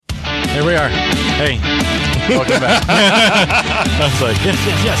Here we are. Hey, welcome back. I was like,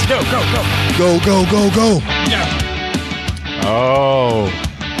 yes, go. Go. Yeah. Oh,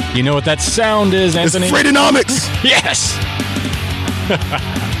 you know what that sound is, Anthony? It's Freightonomics. Yes.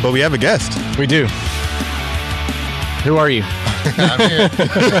 But we have a guest. We do. Who are you? I'm here.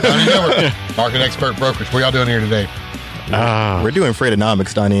 Donnie Miller, market expert brokerage. What y'all doing here today? We're doing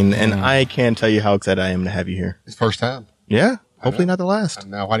Freightonomics, Donnie, and I can't tell you how excited I am to have you here. It's first time. Yeah. Hopefully not the last.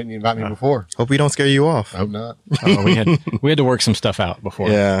 Now, why didn't you invite me before? Hope we don't scare you off. I hope not. We had to work some stuff out before.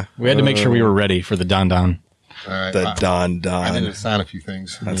 Yeah. We had to make sure we were ready for the Don. All right. The Don. I need to sign a few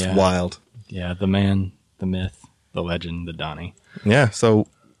things. That's Yeah. wild. Yeah, the man, the myth, the legend, the Donnie. Yeah. So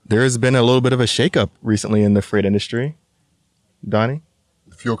there has been a little bit of a shakeup recently in the freight industry. Donnie?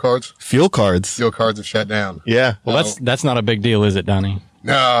 Fuel cards? Fuel cards. Fuel cards have shut down. Yeah. Well, that's not a big deal, is it, Donnie?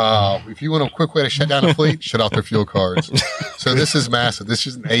 No. If you want a quick way to shut down a fleet, shut off their fuel cards. So this is massive. This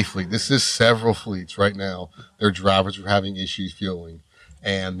isn't a fleet. This is several fleets right now. Their drivers are having issues fueling.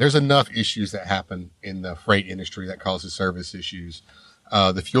 And there's enough issues that happen in the freight industry that causes service issues.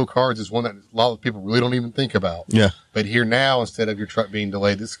 The fuel cards is one that a lot of people really don't even think about. Yeah. But here now, instead of your truck being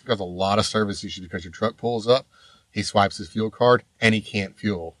delayed, this causes a lot of service issues because your truck pulls up, he swipes his fuel card, and he can't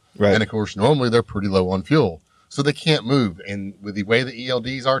fuel. Right. And of course, normally they're pretty low on fuel. So they can't move. And with the way the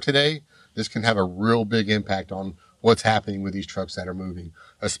ELDs are today, this can have a real big impact on what's happening with these trucks that are moving,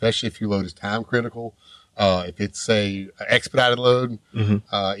 especially if your load is time critical. If it's a expedited load,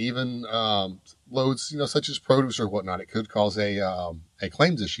 even loads, such as produce or whatnot, it could cause a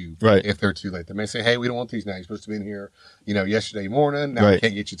claims issue. Right. If they're too late. They may say, hey, we don't want these now. You're supposed to be in here, yesterday morning. Now we Right.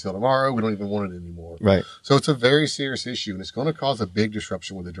 can't get you till tomorrow. We don't even want it anymore. Right. So it's a very serious issue, and it's going to cause a big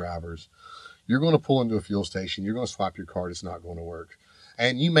disruption with the drivers. You're going to pull into a fuel station. You're going to swipe your card. It's not going to work.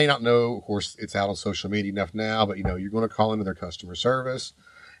 And you may not know, of course, it's out on social media enough now, but, you're going to call into their customer service.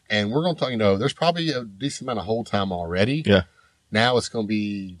 And we're going to talk, there's probably a decent amount of hold time already. Yeah. Now it's going to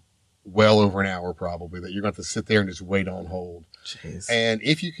be well over an hour probably that you're going to have to sit there and just wait on hold. Jeez. And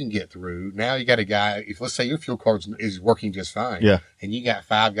if you can get through, now you got a guy, if let's say your fuel card is working just fine. Yeah. And you got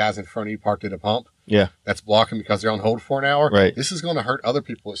 5 guys in front of you parked at a pump. Yeah. That's blocking because they're on hold for an hour. Right. This is going to hurt other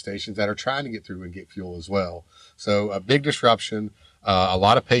people at stations that are trying to get through and get fuel as well. So a big disruption. A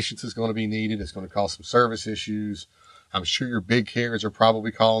lot of patience is going to be needed. It's going to cause some service issues. I'm sure your big carriers are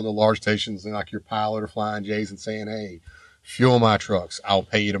probably calling the large stations like your Pilot or Flying J's and saying, hey, fuel my trucks. I'll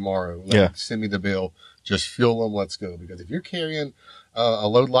pay you tomorrow. Send me the bill. Just fuel them. Let's go. Because if you're carrying a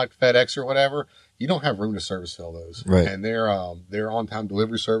load like FedEx or whatever, you don't have room to service fill those. Right. And their on-time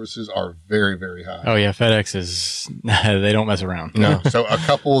delivery services are very, very high. Oh, yeah, FedEx is, they don't mess around. No. So a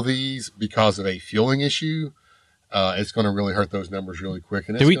couple of these, because of a fueling issue, it's going to really hurt those numbers really quick.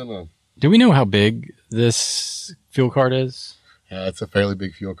 And Do we know how big this fuel card is? Yeah, it's a fairly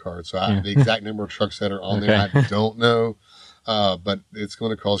big fuel card. So the exact number of trucks that are on there, I don't know. But it's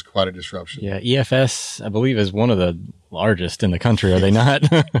going to cause quite a disruption. Yeah, EFS, I believe, is one of the largest in the country, are they not?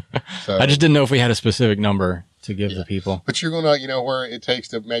 So, I just didn't know if we had a specific number to give the people. But you're going to, where it takes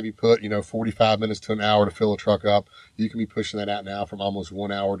to maybe put, 45 minutes to an hour to fill a truck up, you can be pushing that out now from almost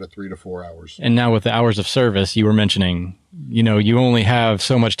 1 hour to 3 to 4 hours. And now with the hours of service, you were mentioning, you only have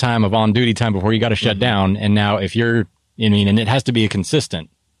so much time of on-duty time before you got to shut down. And now if you're, and it has to be a consistent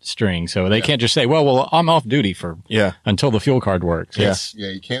string. So they can't just say, well, I'm off duty for until the fuel card works. Yeah,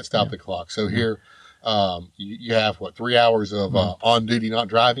 you can't stop the clock. So here, you have 3 hours of on duty not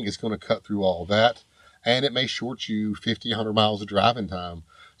driving. It's going to cut through all that, and it may short you 50, 100 miles of driving time.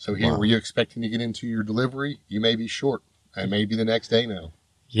 So here, were you expecting to get into your delivery? You may be short, and maybe the next day now.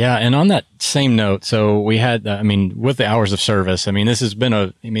 Yeah, and on that same note, so we had, with the hours of service, this has been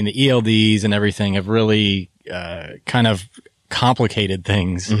the ELDs and everything have really kind of complicated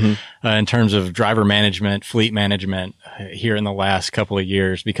things in terms of driver management, fleet management here in the last couple of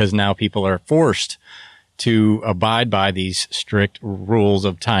years, because now people are forced to abide by these strict rules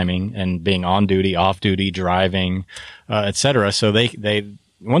of timing and being on duty, off duty, driving, et cetera. So they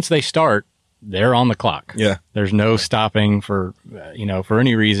once they start, they're on the clock. Yeah. There's no stopping for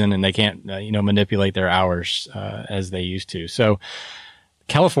any reason, and they can't, manipulate their hours as they used to. So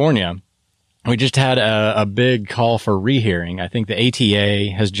California, we just had a big call for rehearing. I think the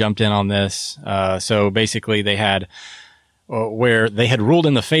ATA has jumped in on this. So basically they had where they had ruled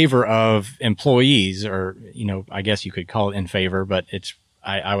in the favor of employees, or, I guess you could call it in favor, but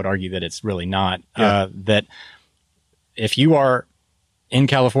I would argue that it's really not. That if you are in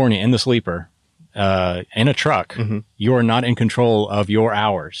California in the sleeper, in a truck, you are not in control of your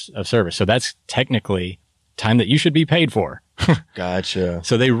hours of service. So that's technically time that you should be paid for. Gotcha.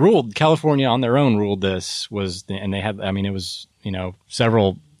 So they ruled, California on their own ruled this and they had, it was,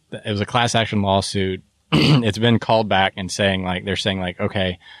 several it was a class action lawsuit. It's been called back and they're saying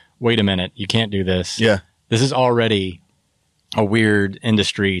okay, wait a minute, you can't do this. Yeah. This is already a weird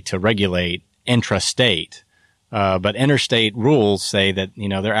industry to regulate intrastate. But interstate rules say that,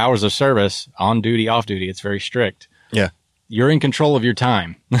 their hours of service, on duty, off duty, it's very strict. Yeah. You're in control of your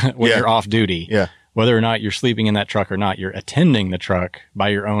time when you're off duty. Yeah. Whether or not you're sleeping in that truck or not, you're attending the truck by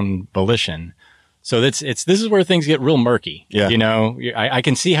your own volition. So this is where things get real murky. Yeah. I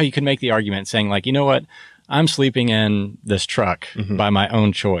can see how you could make the argument saying you know what? I'm sleeping in this truck by my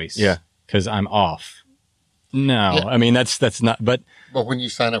own choice. Yeah. Because I'm off. No, Yeah. I mean, that's not, but when you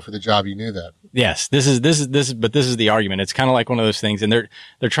sign up for the job, you knew that. yes, this is the argument. It's kind of like one of those things. And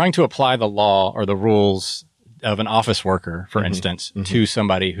they're trying to apply the law or the rules of an office worker, for instance, to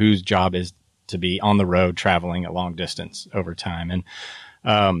somebody whose job is to be on the road traveling a long distance over time. And,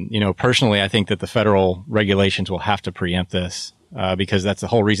 personally, I think that the federal regulations will have to preempt this, because that's the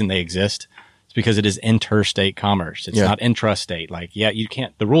whole reason they exist. It's because it is interstate commerce. It's not intrastate. You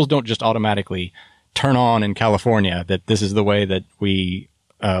can't, the rules don't just automatically turn on in California that this is the way that we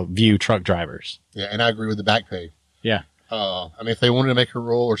view truck drivers. Yeah. And I agree with the back pay. Yeah. If they wanted to make a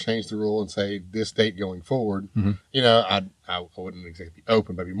rule or change the rule and say this date going forward, I wouldn't exactly be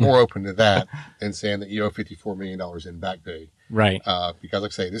open, but be more open to that than saying that you owe $54 million in back pay. Right. Because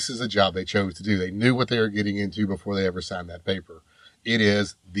like I say, this is a job they chose to do. They knew what they were getting into before they ever signed that paper. It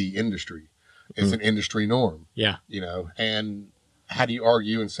is the industry. It's an industry norm. Yeah. And how do you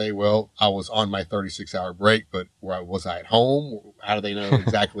argue and say, well, I was on my 36-hour break, but was I at home? How do they know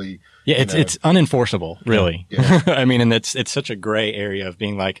exactly? Yeah, it's unenforceable, really. Yeah. I mean, and it's such a gray area of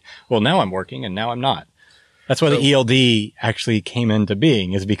being well, now I'm working and now I'm not. That's why the ELD actually came into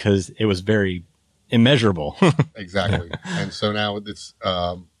being, is because it was very immeasurable. Exactly. And so now it's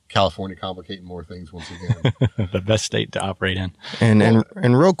California complicating more things once again. The best state to operate in.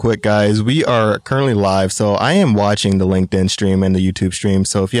 And real quick, guys, we are currently live. So I am watching the LinkedIn stream and the YouTube stream.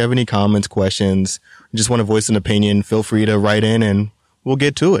 So if you have any comments, questions, just want to voice an opinion, feel free to write in and we'll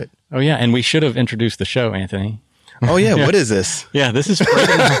get to it. Oh, yeah. And we should have introduced the show, Anthony. Oh, yeah. What is this? Yeah, this is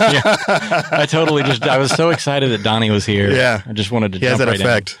I was so excited that Donnie was here. Yeah. I just wanted to He has jump that right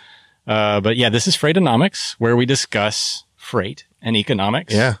effect. But yeah, this is Freightonomics, where we discuss freight and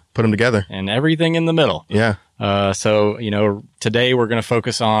economics. Yeah. Put them together. And everything in the middle. Yeah. So today we're going to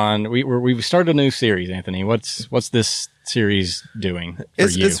focus on, we've started a new series, Anthony. What's this series doing for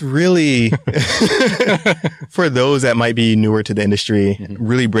you? It's really, for those that might be newer to the industry,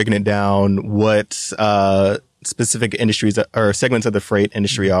 really breaking it down, what specific industries or segments of the freight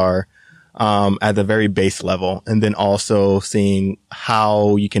industry are at the very base level, and then also seeing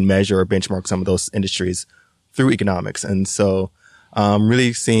how you can measure or benchmark some of those industries through economics. And so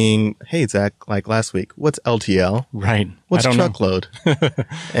really seeing, hey, Zach, like last week, what's LTL? Right. What's I don't know. truckload?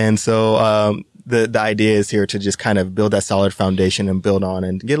 And so the idea is here to just kind of build that solid foundation and build on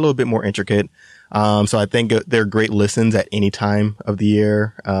and get a little bit more intricate. So I think they're great listens at any time of the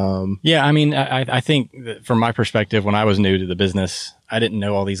year. Yeah, I mean, I think that from my perspective, when I was new to the business, I didn't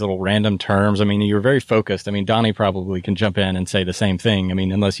know all these little random terms. I mean, you were very focused. I mean, Donnie probably can jump in and say the same thing. I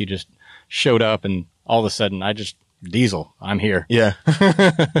mean, unless you just showed up and all of a sudden diesel, I'm here. Yeah.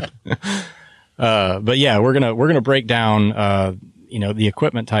 But yeah, we're gonna break down the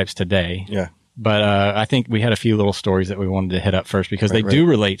equipment types today. Yeah. But I think we had a few little stories that we wanted to hit up first because they do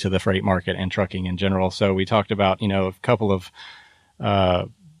relate to the freight market and trucking in general. So we talked about a couple of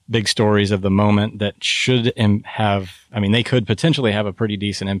big stories of the moment that should have. I mean, they could potentially have a pretty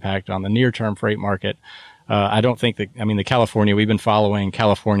decent impact on the near-term freight market. I don't think the California. We've been following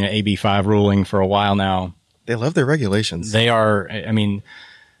California AB5 ruling for a while now. They love their regulations. They are. I mean,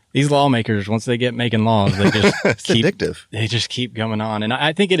 these lawmakers, once they get making laws, they just addictive. They just keep coming on. And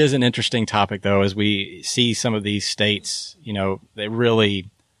I think it is an interesting topic, though, as we see some of these states, they really,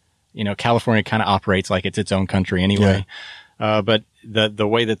 California kind of operates like it's its own country anyway. Yeah. But the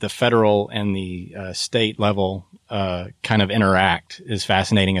way that the federal and the state level kind of interact is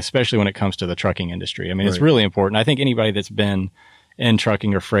fascinating, especially when it comes to the trucking industry. I mean, it's really important. I think anybody that's been in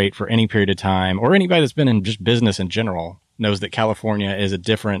trucking or freight for any period of time, or anybody that's been in just business in general, knows that California is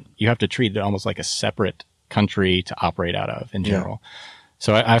you have to treat it almost like a separate country to operate out of in general. Yeah.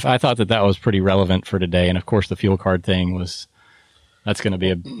 So I thought that was pretty relevant for today. And of course the fuel card thing that's going to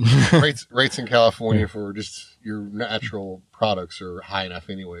be rates in California for just your natural products are high enough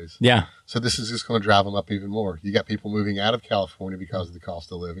anyways. Yeah. So this is just going to drive them up even more. You got people moving out of California because of the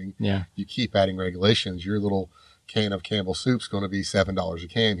cost of living. Yeah. You keep adding regulations. Your little can of Campbell soup's going to be $7 a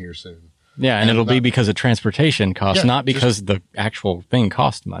can here soon. Yeah, and it'll be because of transportation costs, not because the actual thing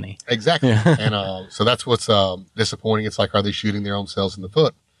cost money. Exactly. Yeah. And so that's what's disappointing. It's like, are they shooting their own selves in the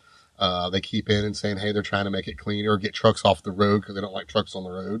foot? They keep in and saying, hey, they're trying to make it cleaner or get trucks off the road because they don't like trucks on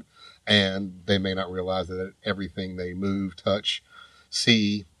the road. And they may not realize that everything they move, touch,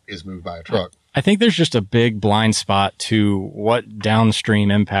 see is moved by a truck. I think there's just a big blind spot to what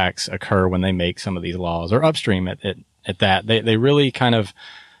downstream impacts occur when they make some of these laws, or upstream at that. They really kind of,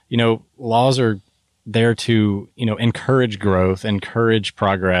 laws are there to, encourage growth, encourage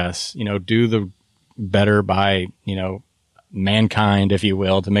progress, do the better by, mankind, if you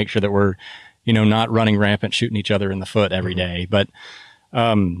will, to make sure that we're, not running rampant, shooting each other in the foot every day. But,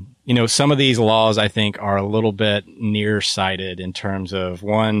 some of these laws I think are a little bit nearsighted in terms of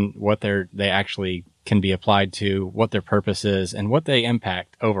what they actually can be applied to, what their purpose is, and what they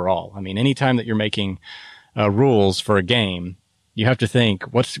impact overall. I mean, anytime that you're making rules for a game, you have to think,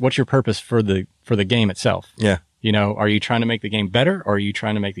 what's your purpose for the game itself? Yeah. Are you trying to make the game better? Or are you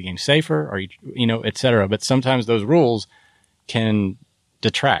trying to make the game safer? Are you, et cetera. But sometimes those rules can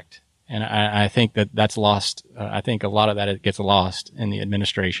detract. And I think that's lost. I think a lot of that gets lost in the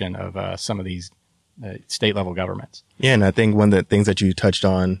administration of some of these state level governments. Yeah. And I think one of the things that you touched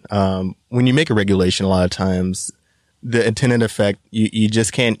on, when you make a regulation, a lot of times the intended effect, you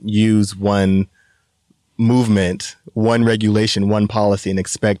just can't use one movement, one regulation, one policy and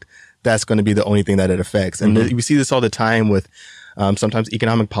expect that's going to be the only thing that it affects. And we see this all the time with sometimes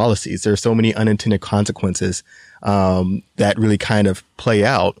economic policies. There are so many unintended consequences that really kind of play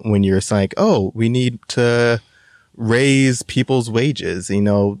out when you're like, oh, we need to raise people's wages.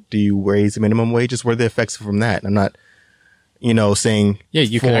 Do you raise minimum wages? What are the effects from that? I'm not, saying. Yeah,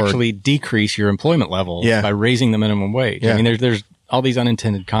 you can actually decrease your employment level by raising the minimum wage. Yeah. I mean, there's all these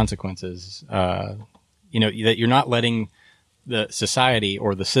unintended consequences, that you're not letting the society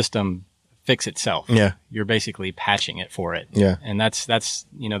or the system fix itself. Yeah. You're basically patching it for it. Yeah. And that's,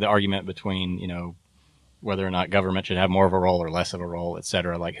 the argument between, whether or not government should have more of a role or less of a role, et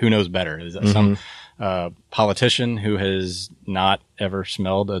cetera. Like, who knows better? Is that some politician who has not ever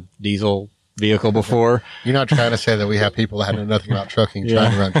smelled a diesel vehicle before? You're not trying to say that we have people that know nothing about trucking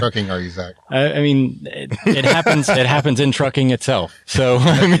trying to run trucking, are you, Zach? I mean, it happens. It happens in trucking itself. So,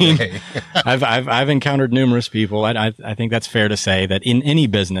 I mean, I've encountered numerous people. I think that's fair to say that in any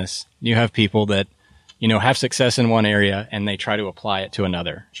business, you have people that, have success in one area and they try to apply it to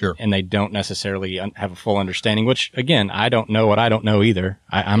another. Sure. And they don't necessarily have a full understanding, which again, I don't know what I don't know either.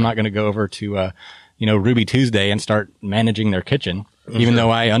 I'm not going to go over to, Ruby Tuesday and start managing their kitchen, even though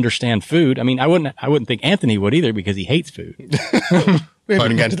I understand food. I mean, I wouldn't think Anthony would either because he hates food. We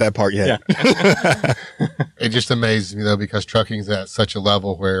haven't gotten to that part yet. Yeah. It just amazes me though, because trucking's at such a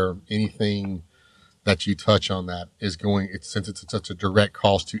level where anything that you touch on that is since it's such a direct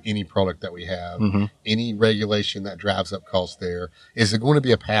cost to any product that we have, any regulation that drives up costs there, is it going to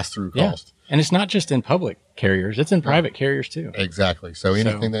be a pass-through cost? And it's not just in public carriers, it's in private carriers too. Exactly. So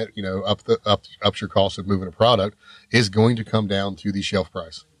anything that, ups your cost of moving a product is going to come down to the shelf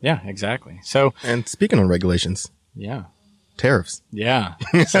price. Yeah, exactly. So, and speaking of regulations, tariffs. Yeah.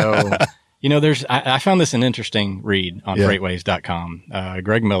 So, I found this an interesting read on freightwaves.com.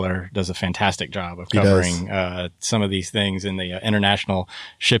 Greg Miller does a fantastic job of covering some of these things in the international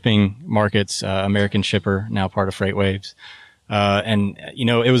shipping markets. American Shipper, now part of FreightWaves. And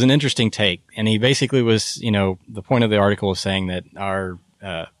it was an interesting take. And he basically was, the point of the article was saying that our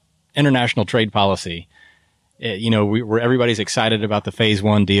international trade policy, everybody's excited about the phase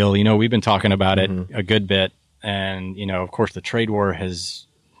one deal. We've been talking about it a good bit. And, of course, the trade war has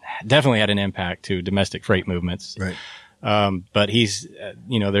definitely had an impact to domestic freight movements. Right. But he's,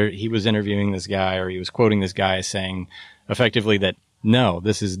 he was interviewing this guy, or he was quoting this guy as saying effectively that, no,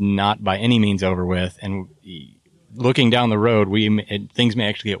 this is not by any means over with. And looking down the road, things may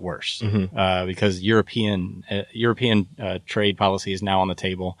actually get worse, because European trade policy is now on the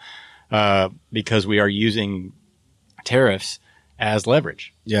table, because we are using tariffs as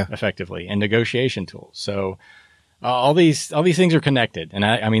leverage, effectively, and negotiation tools. So, all these things are connected. And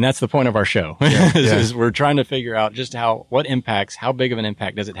I mean, that's the point of our show is we're trying to figure out just how big of an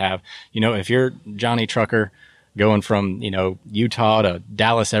impact does it have? If you're Johnny Trucker going from, Utah to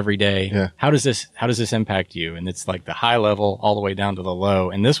Dallas every day, how does this impact you? And it's like the high level all the way down to the low.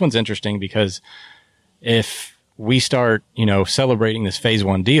 And this one's interesting because if we start, celebrating this phase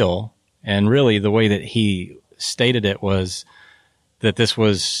one deal, and really the way that he stated it was that this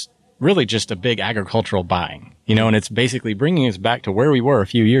was really just a big agricultural buying, and it's basically bringing us back to where we were a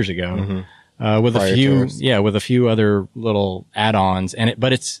few years ago, with a few other little add-ons,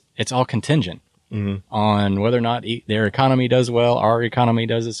 but it's all contingent on whether or not their economy does well, our economy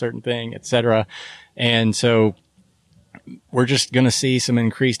does a certain thing, et cetera. And so we're just going to see some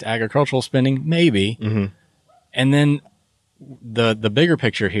increased agricultural spending, maybe. And then the bigger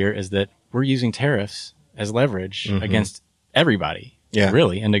picture here is that we're using tariffs as leverage against everybody,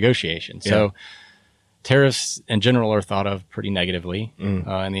 really, in negotiation. So tariffs in general are thought of pretty negatively in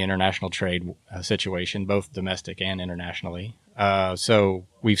the international trade situation, both domestic and internationally. So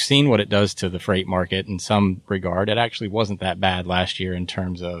we've seen what it does to the freight market in some regard. It actually wasn't that bad last year in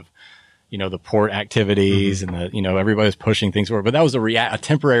terms of, the port activities and everybody was pushing things forward, but that was a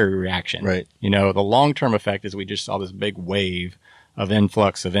temporary reaction. Right. The long-term effect is we just saw this big wave of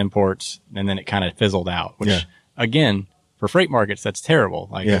influx of imports, and then it kind of fizzled out, which again, for freight markets, that's terrible.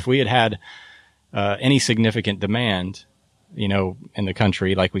 Like if we had any significant demand, in the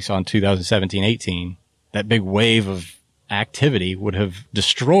country, like we saw in 2017-18, that big wave of activity would have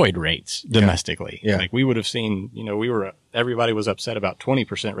destroyed rates domestically. Yeah. Like we would have seen, everybody was upset about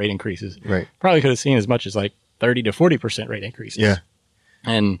 20% rate increases. Right. Probably could have seen as much as like 30 to 40% rate increases. Yeah.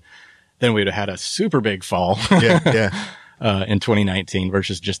 And then we would have had a super big fall in 2019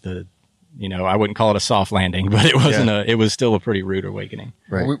 versus just I wouldn't call it a soft landing, but it wasn't it was still a pretty rude awakening.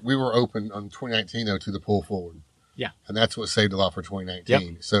 Right. We were open on 2019 though to the pull forward. Yeah. And that's what saved a lot for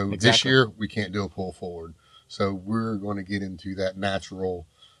 2019. Yep. So this Exactly. year we can't do a pull forward. So we're going to get into that natural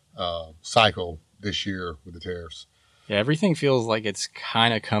cycle this year with the tariffs. Yeah, everything feels like it's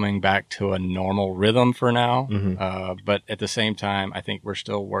kind of coming back to a normal rhythm for now. But at the same time, I think we're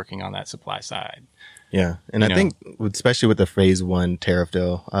still working on that supply side. Yeah. And I think especially with the phase one tariff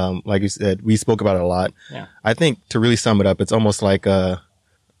deal, like you said, we spoke about it a lot. Yeah. I think to really sum it up, it's almost like an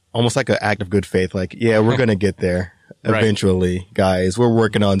act of good faith. Like, we're going to get there Right. eventually, guys. We're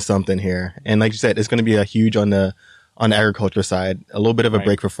working on something here. And like you said, it's going to be a huge on the agriculture side, a little bit of a Right.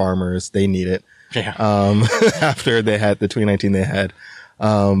 break for farmers. They need it. Yeah. After they had the 2019 they had.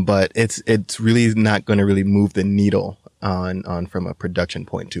 But it's really not going to really move the needle on from a production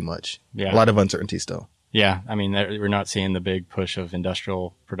point too much. Yeah. A lot of uncertainty still. Yeah. I mean, we're not seeing the big push of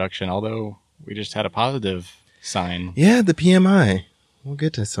industrial production, although we just had a positive sign. Yeah. The PMI. We'll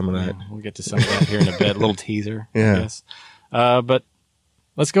get to some of that. We'll get to some of that here in a bit. A little teaser. Yeah. I guess. But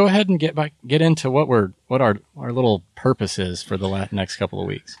let's go ahead and get into what our little purpose is for the next couple of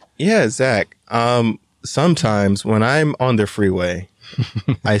weeks. Yeah, Zach. Sometimes when I'm on the freeway,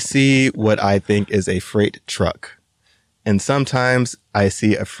 I see what I think is a freight truck. And sometimes I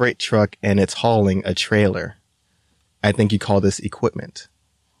see a freight truck and it's hauling a trailer. I think you call this equipment.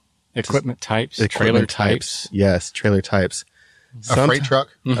 Equipment types, trailer Equipment types. Yes, trailer types. A freight truck,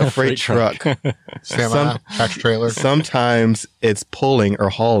 A freight truck. semi, tractor trailer, Sometimes it's pulling or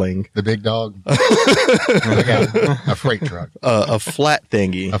hauling the big dog. A freight truck, a flat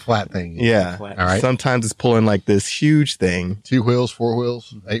thingy. a flat thing. Yeah. Flat. All right. Sometimes it's pulling like this huge thing. 2 wheels, 4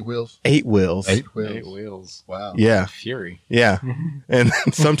 wheels, 8 wheels, 8 wheels. 8 wheels. 8 wheels. Wow. Yeah. Fury. Yeah. And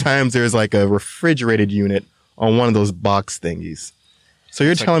sometimes there's like a refrigerated unit on one of those box thingies. So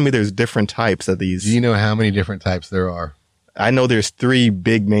you're telling me there's different types of these. Do you know how many different types there are? I know there's 3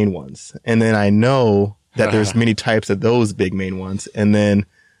 big main ones. And then I know that there's many types of those big main ones. And then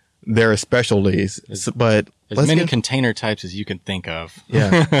there are specialties. But As many container types as you can think of.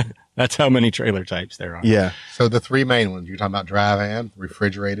 Yeah. That's how many trailer types there are. Yeah. So the 3 main ones, you're talking about dry van,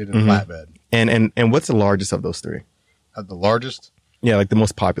 refrigerated, and flatbed. And what's the largest of those 3? The largest, Yeah, like the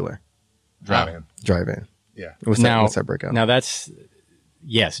most popular. dry van. Dry van. Yeah. What's that breakout? Now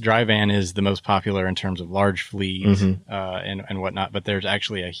yes, dry van is the most popular in terms of large fleets and whatnot, but there's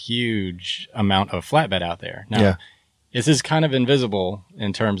actually a huge amount of flatbed out there. Now, Yeah. this is kind of invisible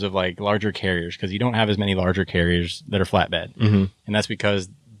in terms of like larger carriers because you don't have as many larger carriers that are flatbed. And that's because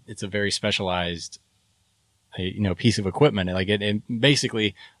it's a very specialized piece of equipment. Like it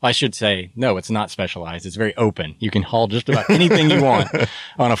basically, I should say, no, it's not specialized. It's very open. You can haul just about anything you want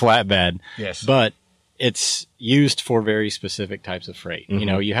on a flatbed. Yes. But it's used for very specific types of freight.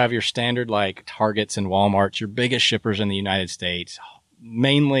 You have your standard like Targets and Walmarts, your biggest shippers in the United States,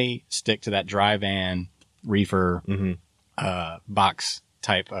 mainly stick to that dry van, reefer, box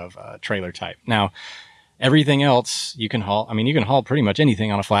type of trailer type. Now, everything else you can haul. I mean, you can haul pretty much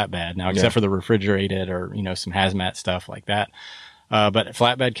anything on a flatbed now, except for the refrigerated or, some hazmat stuff like that. But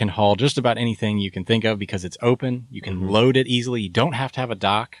flatbed can haul just about anything you can think of because it's open. You can load it easily. You don't have to have a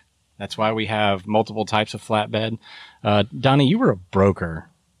dock. That's why we have multiple types of flatbed. Donnie, you were a broker,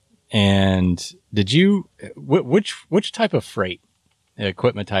 and did you which type of freight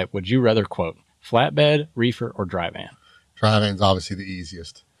equipment type would you rather quote? Flatbed, reefer, or dry van? Dry van's obviously the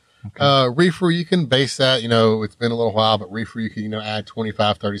easiest. Okay. Reefer, you can base that, it's been a little while, but reefer, you can, add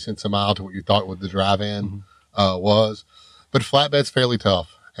 25, 30 cents a mile to what you thought what the dry van was. But flatbed's fairly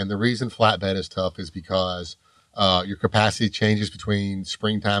tough. And the reason flatbed is tough is because your capacity changes between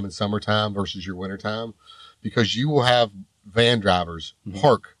springtime and summertime versus your wintertime, because you will have van drivers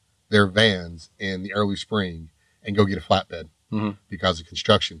park their vans in the early spring and go get a flatbed because of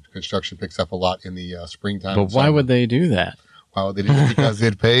construction. Construction picks up a lot in the springtime. But why would they do that? Why would they do it? Because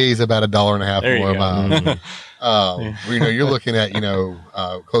it pays about $1.50 There you more a go. mile. You're looking at,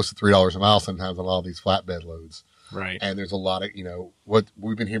 close to $3 a mile sometimes on all these flatbed loads. Right. And there's a lot of, what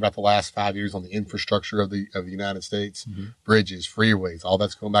we've been hearing about the last 5 years on the infrastructure of the United States, bridges, freeways, all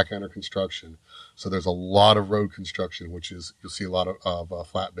that's going back under construction. So there's a lot of road construction, which is, you'll see a lot of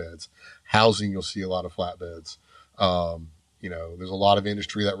flatbeds. Housing, you'll see a lot of flatbeds. There's a lot of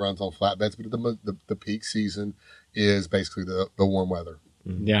industry that runs on flatbeds, but the peak season is basically the warm weather.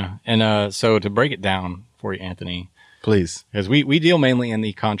 Yeah. And so to break it down for you, Anthony, Please. because we deal mainly in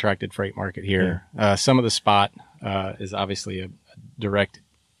the contracted freight market here. Some of the spot is obviously a direct,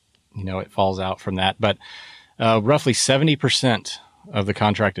 it falls out from that. But roughly 70% of the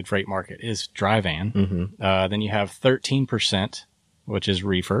contracted freight market is dry van. Then you have 13%, which is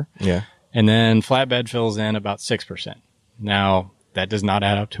reefer. Yeah. And then flatbed fills in about 6%. Now, that does not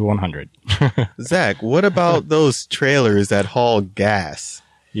add up to 100. Zach, what about those trailers that haul gas?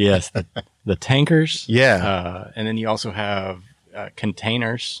 Yes, the tankers. Yeah. And then you also have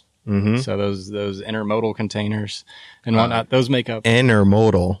containers. So those intermodal containers and whatnot, those make up.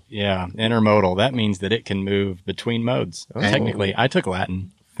 Intermodal. Yeah, intermodal. That means that it can move between modes. Oh. Technically, I took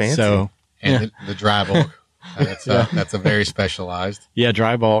Latin. Fancy. So, And the dry bulk. That's a very specialized. yeah,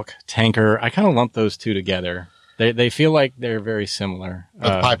 dry bulk, tanker. I kind of lump those two together. They feel like they're very similar.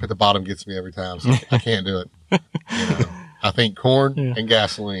 But the pipe at the bottom gets me every time, so I can't do it. I think corn and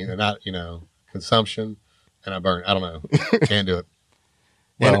gasoline and not, consumption, and I burn. I don't know. Can't do it.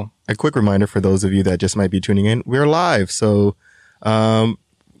 And Well, a quick reminder for those of you that just might be tuning in, we're live. So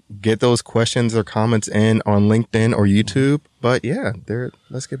get those questions or comments in on LinkedIn or YouTube. But yeah,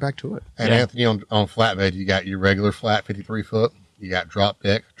 let's get back to it. And Yeah. Anthony, on flatbed, you got your regular flat 53 foot. You got drop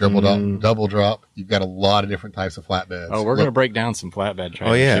deck, double drop. You've got a lot of different types of flatbeds. oh, we're going to break down some flatbed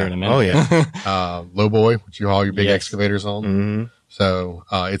trailers Oh yeah. here in a minute. Oh yeah. Low boy, which you haul your big Yes. excavators on. hmm So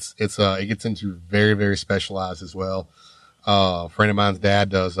it gets into very, very specialized as well. A friend of mine's dad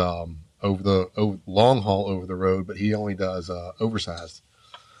does over long haul over the road, but he only does oversized.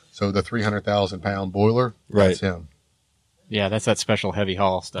 So the 300,000 pound boiler, that's him. Yeah, that's that special heavy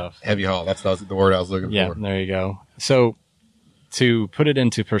haul stuff. Heavy haul. That's the word I was looking Yeah, for. there you go. So to put it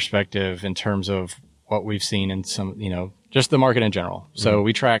into perspective in terms of what we've seen in some, just the market in general. So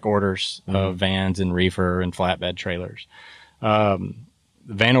we track orders of vans and reefer and flatbed trailers.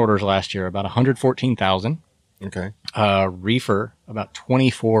 Van orders last year, about 114,000. Okay. Reefer, about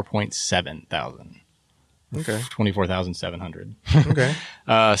 24.7 thousand. Okay. 24,700. Okay.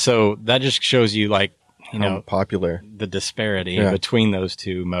 So that just shows you How popular. the disparity Yeah. between those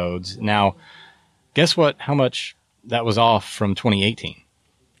two modes. Now, guess what? How much that was off from 2018?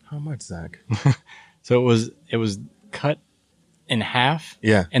 How much, Zach? So it was cut in half,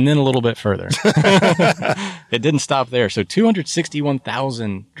 Yeah. and then a little bit further. It didn't stop there. So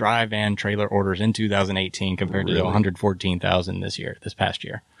 261,000 dry van trailer orders in 2018 compared to 114,000 this past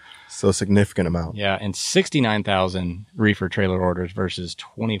year. So significant amount. Yeah, and 69,000 reefer trailer orders versus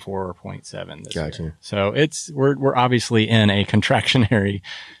 24.7 this Gotcha. year. So we're obviously in a contractionary.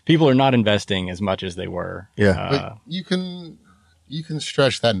 People are not investing as much as they were. Yeah. But you can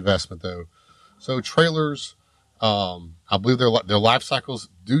stretch that investment though. So trailers, I believe their life cycles,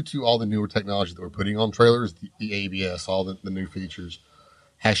 due to all the newer technology that we're putting on trailers, the ABS, all the new features,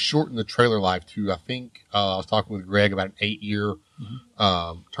 has shortened the trailer life to, I think, I was talking with Greg about an 8-year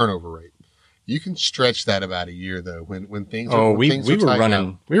turnover rate. You can stretch that about a year though. When things are, we things are were tightened running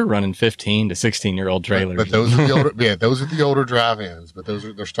up. we were running 15 to 16-year-old trailers. But those are the older, those are the older drive-ins. But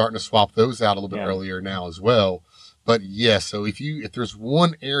they're starting to swap those out a little bit earlier now as well. But yes, so if there's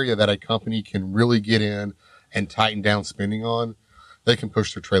one area that a company can really get in and tighten down spending on, they can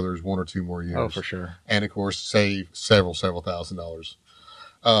push their trailers 1 or 2 more years. Oh, for sure. And of course, save several $1,000s.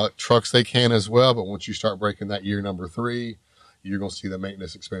 Trucks they can as well, but once you start breaking that year number 3, you're going to see the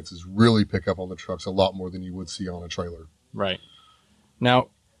maintenance expenses really pick up on the trucks a lot more than you would see on a trailer. Right. Now,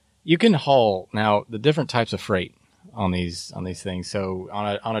 you can haul the different types of freight on these things. So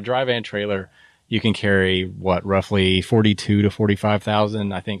on a dry van trailer, you can carry roughly 42 to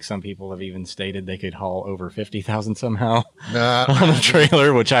 45,000. I think some people have even stated they could haul over 50,000 somehow on a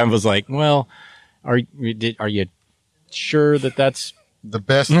trailer, which I was like, well, are you sure that that's the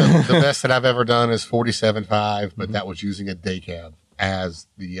best that I've ever done is 47.5, but that was using a day cab as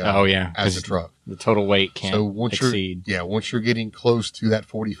the as the truck. The total weight can't So once exceed. once you're getting close to that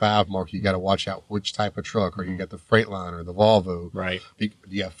 45 mark, you got to watch out which type of truck, or you got the Freightliner, the Volvo, Right.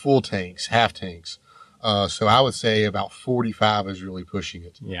 You have full tanks, half tanks. So I would say about 45 is really pushing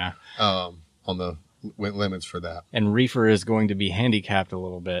it Yeah. on the limits for that. And reefer is going to be handicapped a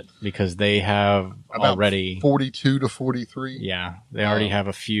little bit because they have About already 42 to 43. Yeah, they already have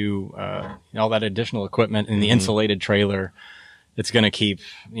a few, all that additional equipment in the insulated trailer. It's going to keep,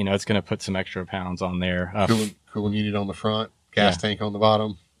 it's going to put some extra pounds on there. Cooling unit on the front, gas tank on the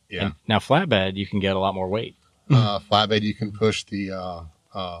bottom. Yeah. And now flatbed, you can get a lot more weight. Flatbed, you can push the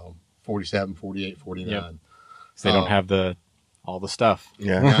 47, 48, 49. Yep. So they don't have all the stuff.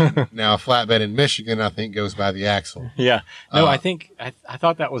 Yeah. Now, a flatbed in Michigan, I think, goes by the axle. Yeah. No, I think I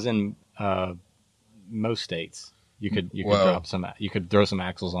thought that was in most states. You could throw some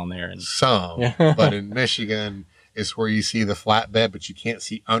axles on there and but in Michigan, it's where you see the flatbed, but you can't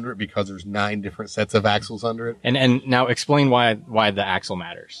see under it because there's 9 different sets of axles under it. And now explain why the axle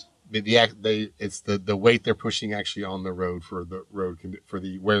matters. It's the weight they're pushing actually on the road for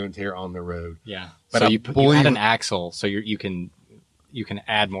the wear and tear on the road. Yeah. But so I you add an axle, so you can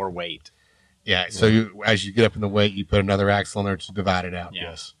add more weight. Yeah. So as you get up in the weight, you put another axle in there to divide it out. Yeah.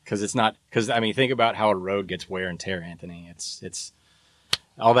 Yes. Because think about how a road gets wear and tear, Anthony. It's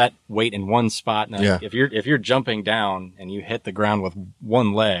all that weight in one spot. Now, if you're jumping down and you hit the ground with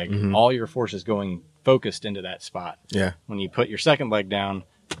one leg, all your force is going focused into that spot. Yeah. When you put your second leg down,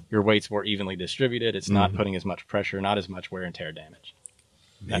 your weight's more evenly distributed. It's not putting as much pressure, not as much wear and tear damage.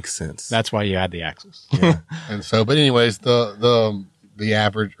 Makes sense. That's why you add the axles. Yeah. And so, but anyways, the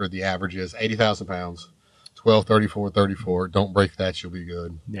average is 80,000 pounds, 1234. Don't break that. You'll be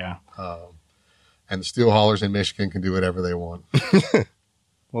good. Yeah. And the steel haulers in Michigan can do whatever they want.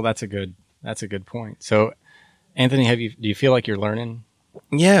 Well, that's a good point. So, Anthony, do you feel like you're learning?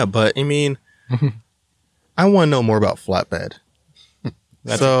 Yeah, but I mean, I want to know more about flatbed.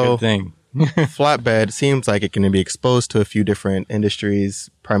 That's a good thing. Flatbed seems like it can be exposed to a few different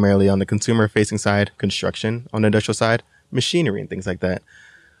industries, primarily on the consumer facing side, construction on the industrial side, machinery and things like that.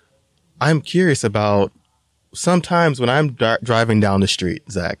 I'm curious about sometimes when I'm driving down the street,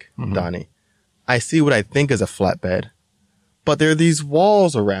 Zach, Donnie, I see what I think is a flatbed, but there are these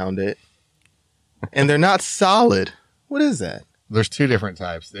walls around it and they're not solid. What is that? There's 2 different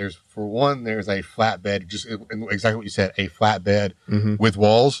types. There's a flatbed, just exactly what you said, a flatbed with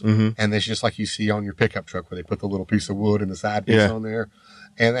walls. And it's just like you see on your pickup truck where they put the little piece of wood and the side piece on there.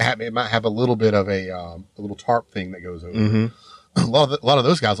 And it might have a little bit of a little tarp thing that goes over it. A lot of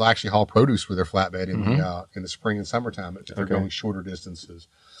those guys will actually haul produce with their flatbed in the spring and summertime if they're going shorter distances.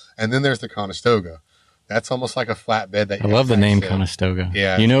 And then there's the Conestoga. That's almost like a flatbed. I love the name Conestoga.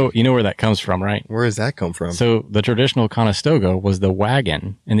 Yeah. You know where that comes from, right? Where does that come from? So the traditional Conestoga was the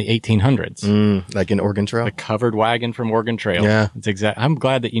wagon in the 1800s. Like in Oregon Trail? The covered wagon from Oregon Trail. Yeah. I'm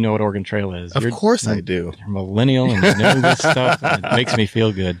glad that you know what Oregon Trail is. Of course I do. You're a millennial and you know this stuff. It makes me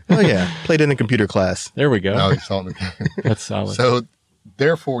feel good. Oh, yeah. Played in a computer class. There we go. No, it's all That's solid. So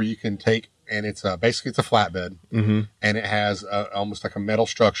therefore you can take, and it's basically it's a flatbed, and it has almost like a metal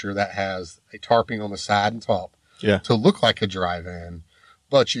structure that has a tarping on the side and top to look like a dry van,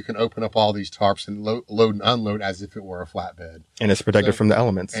 but you can open up all these tarps and load and unload as if it were a flatbed. And it's protected from the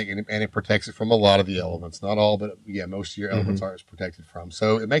elements. And it protects it from a lot of the elements. Not all, but most of your elements are protected from.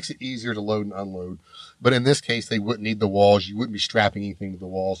 So it makes it easier to load and unload. But in this case, they wouldn't need the walls. You wouldn't be strapping anything to the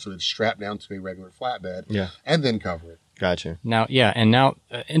wall. So it's strapped down to a regular flatbed and then cover it. Gotcha. Now,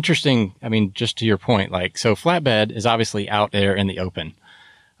 interesting. I mean, just to your point, so flatbed is obviously out there in the open.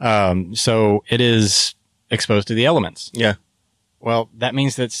 So it is exposed to the elements. Yeah. Well, that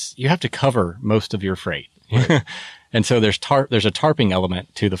means you have to cover most of your freight. Right. And so there's a tarping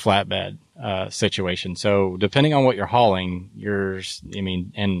element to the flatbed situation. So depending on what you're hauling,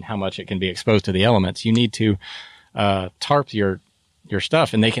 and how much it can be exposed to the elements, you need to tarp your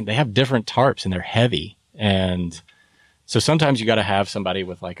stuff. And they have different tarps and they're heavy. And so sometimes you got to have somebody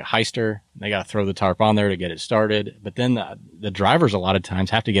with like a heister. They got to throw the tarp on there to get it started. But then the drivers a lot of times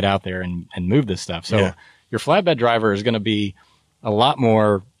have to get out there and move this stuff. So your flatbed driver is going to be a lot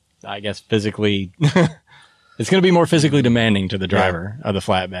more, I guess, physically. It's going to be more physically demanding to the driver of the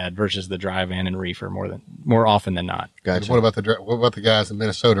flatbed versus the dry van and reefer more often than not. Gotcha. What about the guys in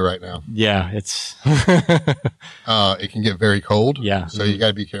Minnesota right now? Yeah, it's it can get very cold. Yeah. So you got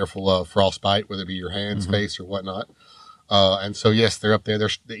to be careful of frostbite, whether it be your hands, face, or whatnot. And so, yes, they're up there.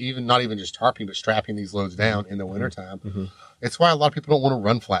 They're not even just tarping, but strapping these loads down in the wintertime. It's why a lot of people don't want to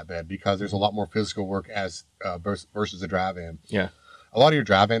run flatbed because there's a lot more physical work versus a dry van. Yeah. A lot of your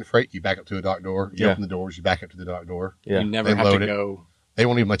dry van freight, you back up to a dock door. You open the doors, you back up to the dock door. Yeah. You never have to go. They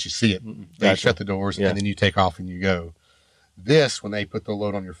won't even let you see it. They shut the doors, and then you take off and you go. This, when they put the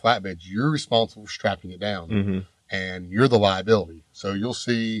load on your flatbed, you're responsible for strapping it down, and you're the liability. So you'll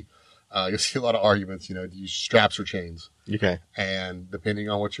see You'll see a lot of arguments, do you use straps or chains? Okay. And depending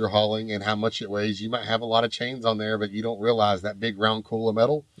on what you're hauling and how much it weighs, you might have a lot of chains on there, but you don't realize that big round coil of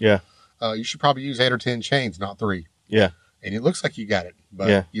metal. Yeah. You should probably use 8 or 10 chains, not 3. Yeah. And it looks like you got it,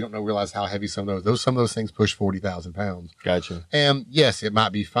 but you don't realize how heavy some of those things push 40,000 pounds. Gotcha. And yes, it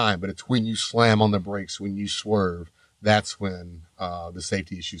might be fine, but it's when you slam on the brakes, when you swerve, that's when the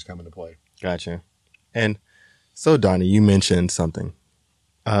safety issues come into play. Gotcha. And so, Donnie, you mentioned something.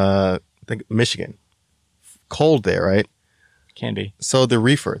 I think Michigan, cold there, right? Can be. So the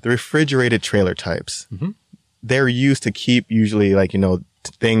refrigerated trailer types, they're used to keep usually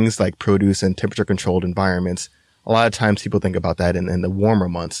things like produce in temperature controlled environments. A lot of times people think about that in the warmer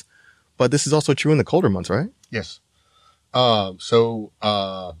months, but this is also true in the colder months, right? Yes. So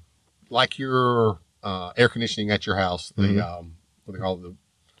like your air conditioning at your house, the what they call it,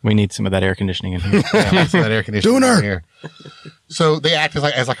 We need some of that air conditioning in here. some of that air conditioning Dooner! in here. So they act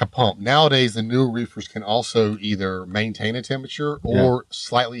as like a pump. Nowadays, the newer reefers can also either maintain a temperature or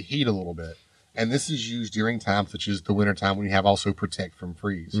slightly heat a little bit. And this is used during times such as the wintertime when you have also protect from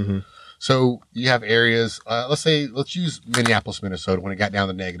freeze. So you have areas, let's use Minneapolis, Minnesota, when it got down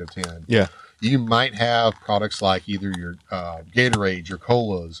to -10. Yeah. You might have products like either your Gatorade, your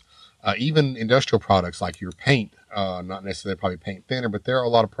colas, even industrial products like your paint, not necessarily probably paint thinner, but there are a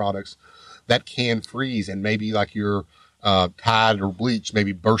lot of products that can freeze, and maybe like your Tide or bleach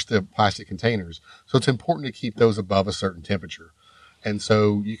maybe burst the plastic containers. So it's important to keep those above a certain temperature. And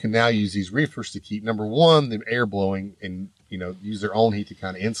so you can now use these reefers to keep, number one, the air blowing and, use their own heat to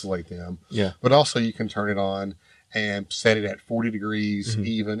kind of insulate them. Yeah. But also you can turn it on and set it at 40 degrees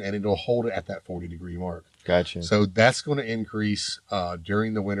even, and it'll hold it at that 40-degree mark. Gotcha. So that's going to increase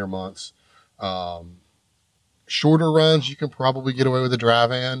during the winter months. Shorter runs, you can probably get away with a dry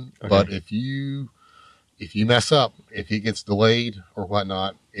van. Okay. But if you mess up, if it gets delayed or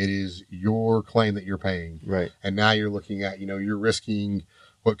whatnot, it is your claim that you're paying. Right. And now you're looking at, you're risking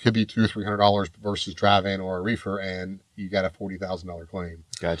what could be $200 or $300 versus dry van or a reefer, and you got a $40,000 claim.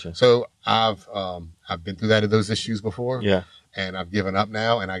 Gotcha. So I've been through those issues before. Yeah. And I've given up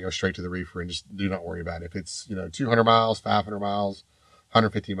now, and I go straight to the reefer and just do not worry about it. If it's 200 miles, 500 miles,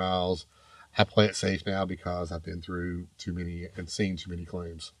 150 miles, I play it safe now because I've been through too many and seen too many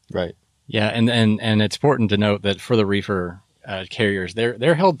claims. Right. Yeah, and it's important to note that for the reefer carriers,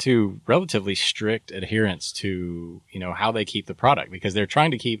 they're held to relatively strict adherence to how they keep the product, because they're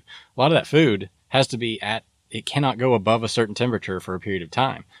trying to keep a lot of that food has to be it cannot go above a certain temperature for a period of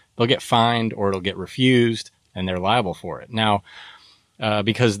time. They'll get fined or it'll get refused, and they're liable for it. Now,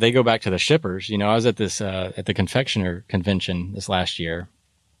 because they go back to the shippers, I was at this at the confectioner convention this last year,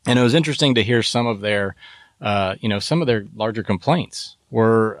 and it was interesting to hear some of their larger complaints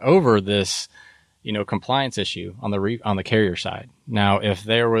were over this compliance issue on the carrier side. Now, if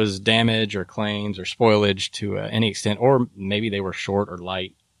there was damage or claims or spoilage to any extent, or maybe they were short or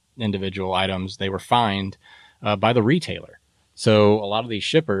light individual items, they were fined by the retailer. So a lot of these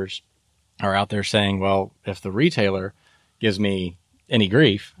shippers are out there saying, well, if the retailer gives me any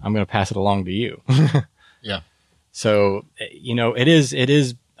grief, I'm going to pass it along to you. Yeah. So, it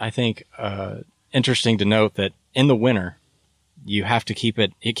is, I think, interesting to note that in the winter, you have to keep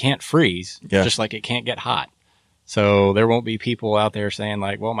it can't freeze, just like it can't get hot. So there won't be people out there saying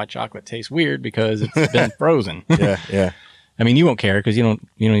like, well, my chocolate tastes weird because it's been frozen. Yeah. I mean, you won't care because you don't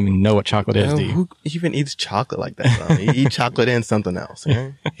even know what chocolate is, do you? Who even eats chocolate like that? You eat chocolate and something else.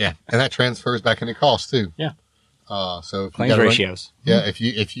 Right? Yeah. And that transfers back into cost too. Yeah. So if Claims ratios. if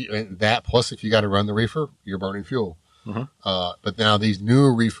you and that plus if you got to run the reefer, you're burning fuel. But now these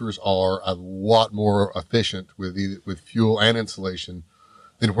newer reefers are a lot more efficient with fuel and insulation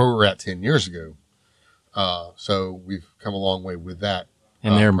than where we were at 10 years ago. So we've come a long way with that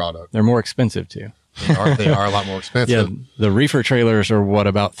And product. they're more expensive too. They are a lot more expensive. Yeah, the reefer trailers are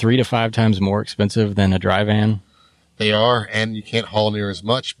about 3 to 5 times more expensive than a dry van. They are, and you can't haul near as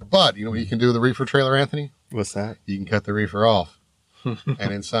much. But you know what you can do with a reefer trailer, Anthony? What's that? You can cut the reefer off.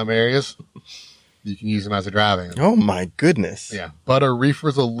 And in some areas, you can use them as a dry van. Oh my goodness. Yeah, but a reefer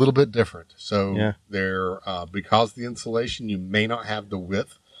is a little bit different. So Yeah. they're because of the insulation, you may not have the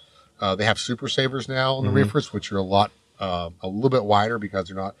width. They have super savers now on the reefers, which are a little bit wider because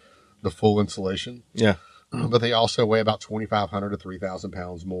they're not the full insulation. Yeah. But they also weigh about 2,500 to 3,000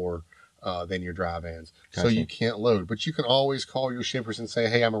 pounds more than your dry vans. So Gotcha. you can't load, but you can always call your shippers and say,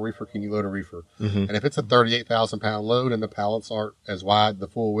 "Hey, I'm a reefer. Can you load a reefer?" And if it's a 38,000 pound load and the pallets aren't as wide, the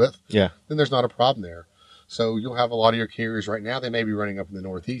full width, Yeah. then there's not a problem there. So you'll have a lot of your carriers right now. They may be running up in the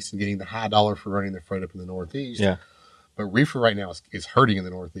Northeast and getting the high dollar for running their freight up in the Northeast. Yeah. But reefer right now is hurting in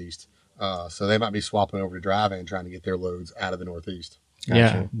the Northeast. So they might be swapping over to dry van trying to get their loads out of the Northeast.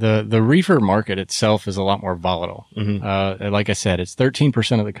 Yeah, the reefer market itself is a lot more volatile. Like I said, it's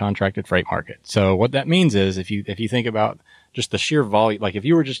 13% of the contracted freight market. So what that means is if you think about just the sheer volume, like if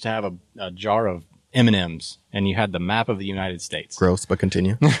you were just to have a jar of M&Ms and you had the map of the United States. Gross, but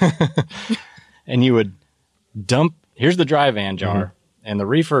continue. And you would dump, here's the dry van jar, and the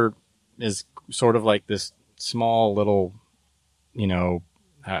reefer is sort of like this small little, you know,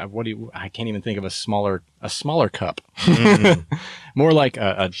 I can't even think of a smaller cup. More like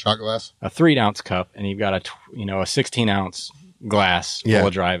a Shot glass? a 3-ounce cup, and you've got a 16-ounce glass full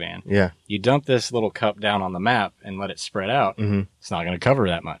of dry van. Yeah. You dump this little cup down on the map and let it spread out. It's not going to cover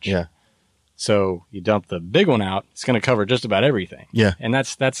that much. Yeah. So you dump the big one out, it's going to cover just about everything. Yeah. And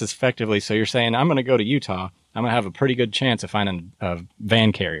that's effectively, so you're saying, I'm going to go to Utah, I'm going to have a pretty good chance of finding a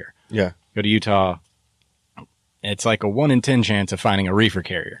van carrier. Yeah. Go to Utah, it's like a 1 in 10 chance of finding a reefer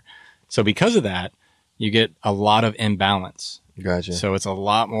carrier. So because of that, you get a lot of imbalance. Gotcha. So it's a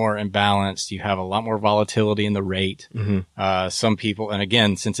lot more imbalanced. You have a lot more volatility in the rate. Some people, and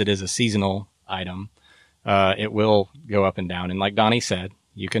again, since it is a seasonal item, it will go up and down. And like Donnie said,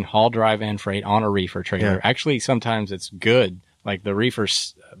 you can haul dry van freight on a reefer trailer. Yeah. Actually, sometimes it's good. Like the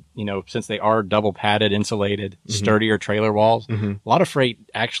reefers, you know, since they are double padded, insulated, sturdier trailer walls, a lot of freight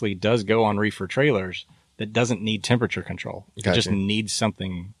actually does go on reefer trailers that doesn't need temperature control. It Gotcha. just needs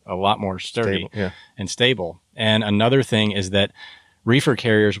something a lot more sturdy Stable, and stable. And another thing is that reefer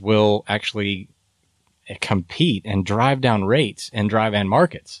carriers will actually compete and drive down rates in dry van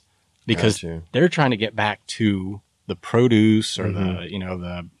markets because Gotcha. they're trying to get back to the produce or the, you know,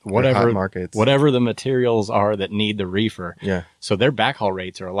 the whatever hot markets. whatever the materials are that need the reefer. Yeah. So their backhaul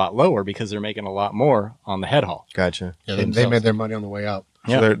rates are a lot lower because they're making a lot more on the head haul. Gotcha. Yeah, they made their money on the way out.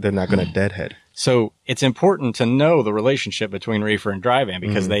 So they're not going to deadhead. So it's important to know the relationship between reefer and dry van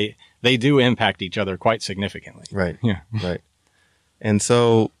because they do impact each other quite significantly. Right. Yeah. Right. And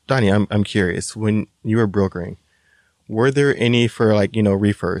so, Donnie, I'm curious. When you were brokering, were there any for like, you know,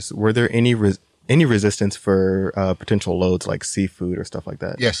 reefers? Were there any resistance for potential loads like seafood or stuff like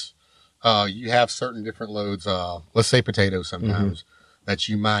that? Yes. You have certain different loads, let's say potatoes sometimes, that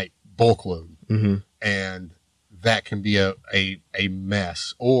you might bulk load. And that can be a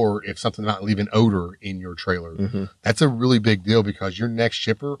mess. Or if something not leaving odor in your trailer, that's a really big deal because your next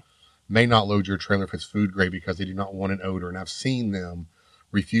shipper may not load your trailer if it's food grade because they do not want an odor. And I've seen them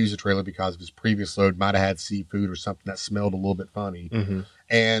refuse a trailer because his previous load might have had seafood or something that smelled a little bit funny.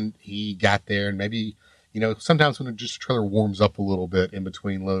 And he got there and maybe, you know, sometimes when just a trailer warms up a little bit in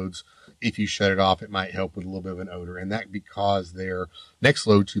between loads, if you shut it off, it might help with a little bit of an odor. And that because their next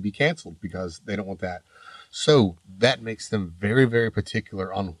load to be canceled because they don't want that. So that makes them very, very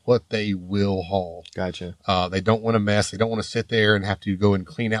particular on what they will haul. Gotcha. They don't want to mess. They don't want to sit there and have to go and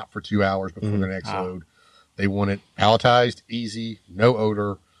clean out for 2 hours before their next load. They want it palletized, easy, no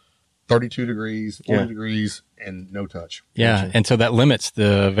odor, 32 degrees, 40 degrees, and no touch. Yeah. Gotcha. And so that limits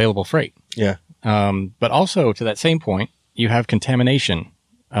the available freight. Yeah. But also to that same point, you have contamination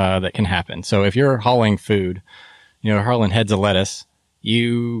that can happen. So if you're hauling food, you know, hauling heads of lettuce,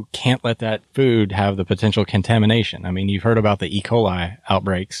 you can't let that food have the potential contamination. I mean, you've heard about the E. coli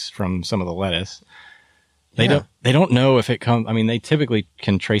outbreaks from some of the lettuce. They don't know if it comes. I mean, they typically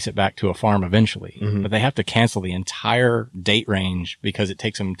can trace it back to a farm eventually, but they have to cancel the entire date range because it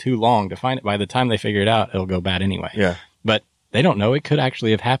takes them too long to find it. By the time they figure it out, it'll go bad anyway. Yeah. But they don't know. It could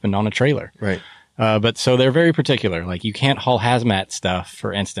actually have happened on a trailer. Right. But so they're very particular. Like you can't haul hazmat stuff,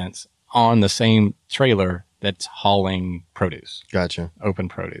 for instance, on the same trailer that's hauling produce, Gotcha. open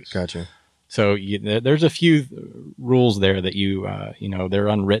produce. Gotcha. So there's a few rules there that you know, they're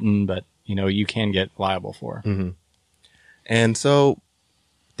unwritten, but you know, you can get liable for. And so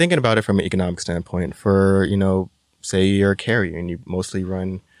thinking about it from an economic standpoint for, you know, say you're a carrier and you mostly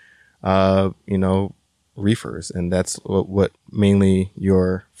run, you know, reefers, and that's what mainly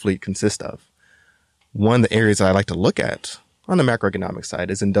your fleet consists of. One of the areas I like to look at on the macroeconomic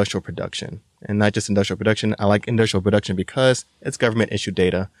side is industrial production. And not just industrial production. I like industrial production because it's government issued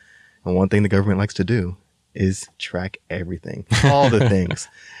data. And one thing the government likes to do is track everything, all the things.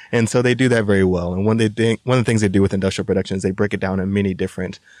 And so they do that very well. And one of the things they do with industrial production is they break it down in many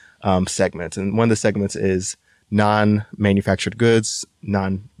different segments. And one of the segments is non-manufactured goods,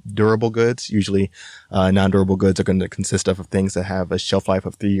 non-durable goods. Usually non-durable goods are going to consist of things that have a shelf life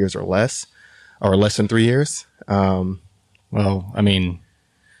of 3 years or less than 3 years. Well, I mean,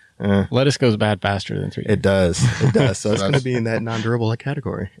 lettuce goes bad faster than 3 years. It does. It does. So it's going to be in that non-durable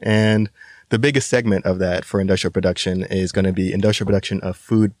category. And the biggest segment of that for industrial production is going to be industrial production of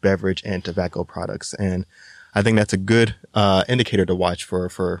food, beverage, and tobacco products. And I think that's a good indicator to watch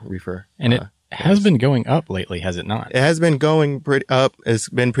for reefer. And has been going up lately, has it not? It has been going pretty up. It's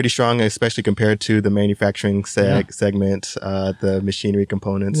been pretty strong, especially compared to the manufacturing segment, the machinery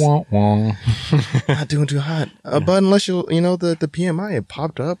components. Wah, wah. Not doing too hot. But unless the PMI, it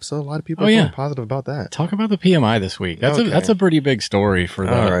popped up. So a lot of people are feeling positive about that. Talk about the PMI this week. That's a pretty big story for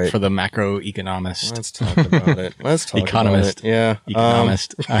the macroeconomist. Let's talk about it. Economist. About it. Yeah.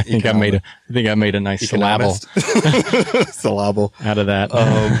 Economist. I think I made a nice syllable syllable out of that.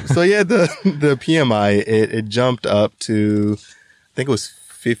 So yeah, the PMI, it jumped up to, I think it was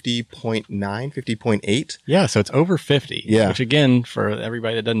 50.9, 50.8. Yeah. So it's over 50. Yeah. Which again, for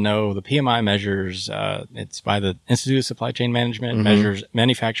everybody that doesn't know, the PMI measures, it's by the Institute of Supply Chain Management, measures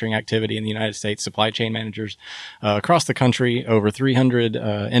manufacturing activity in the United States, supply chain managers, across the country, over 300,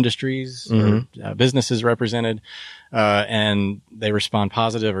 industries or businesses represented. And they respond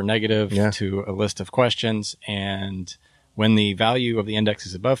positive or negative to a list of questions. And when the value of the index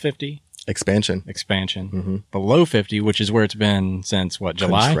is above 50, expansion. Below 50, which is where it's been since what,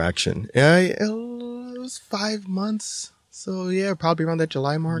 July? Contraction. Yeah, it was 5 months. So yeah, probably around that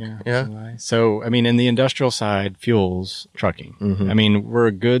July mark. Yeah. July. So, I mean, in the industrial side, fuels, trucking. I mean, we're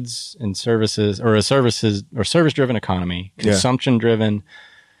a goods and services or service driven economy, consumption driven,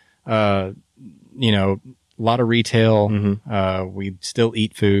 a lot of retail. We still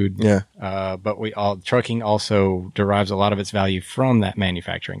eat food. But trucking also derives a lot of its value from that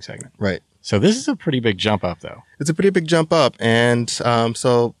manufacturing segment. Right. So this is a pretty big jump up, though. It's a pretty big jump up. And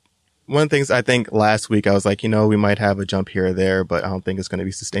so one of the things I think last week I was like, we might have a jump here or there, but I don't think it's going to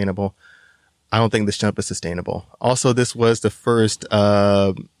be sustainable. I don't think this jump is sustainable. Also, this was the first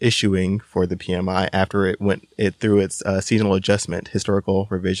issuing for the PMI after it went through its seasonal adjustment, historical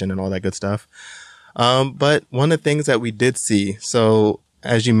revision, and all that good stuff. But one of the things that we did see, so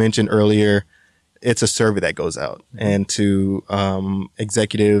as you mentioned earlier, it's a survey that goes out and to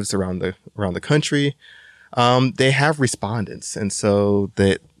executives around the country. They have respondents, and so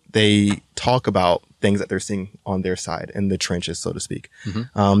that they talk about things that they're seeing on their side in the trenches, so to speak.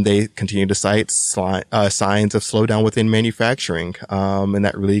 They continue to cite signs of slowdown within manufacturing, and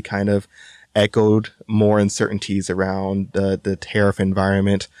that really kind of echoed more uncertainties around the tariff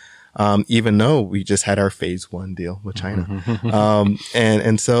environment. Even though we just had our phase 1 deal with China.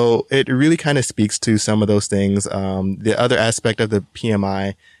 And so it really kind of speaks to some of those things. The other aspect of the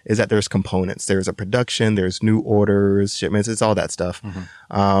PMI is that there's components. There's a production, there's new orders, shipments, it's all that stuff.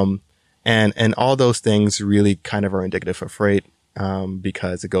 And all those things really kind of are indicative of freight,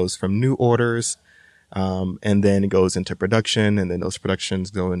 because it goes from new orders, and then it goes into production, and then those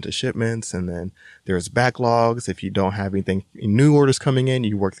productions go into shipments, and then there's backlogs. If you don't have anything, new orders coming in,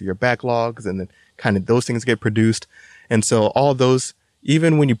 you work through your backlogs, and then kind of those things get produced. And so all those,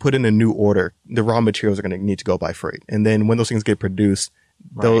 even when you put in a new order, the raw materials are going to need to go by freight. And then when those things get produced,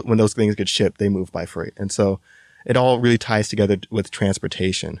 when those things get shipped, they move by freight. And so it all really ties together with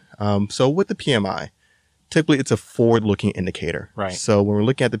transportation. So with the PMI, typically it's a forward-looking indicator. Right. So when we're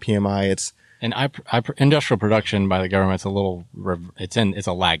looking at the PMI, and industrial production by the government's it's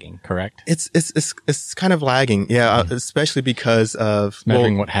a lagging, correct? It's kind of lagging, especially because of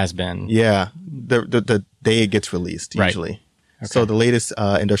measuring what has been. Yeah, the day it gets released usually. Right. Okay. So the latest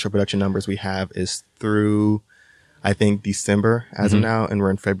industrial production numbers we have is through, I think, December as of now, and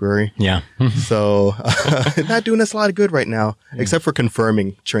we're in February. Yeah. So not doing us a lot of good right now, except for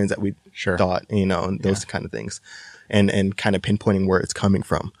confirming trends that we thought, and those kind of things, and kind of pinpointing where it's coming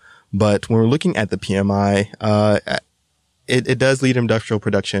from. But when we're looking at the PMI, it does lead industrial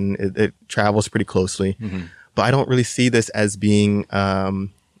production. It travels pretty closely, but I don't really see this as being a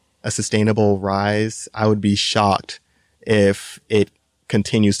sustainable rise. I would be shocked if it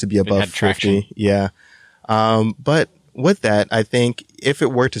continues to be above 50. Yeah. But with that, I think if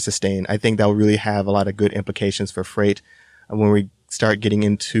it were to sustain, I think that would really have a lot of good implications for freight when we start getting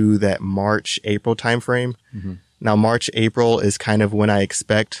into that March, April timeframe. Now, March, April is kind of when I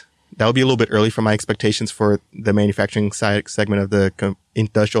expect. That would be a little bit early for my expectations for the manufacturing side segment of the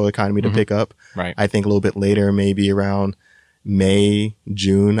industrial economy to pick up. Right. I think a little bit later, maybe around May,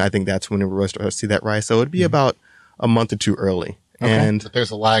 June. I think that's when we'll start to see that rise. So it'd be about a month or two early. Okay. But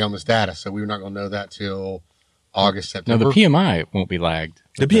there's a lag on this data, so we're not going to know that till August, September. No, the PMI won't be lagged.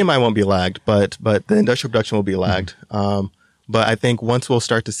 The PMI won't be lagged, but the industrial production will be lagged. But I think once we'll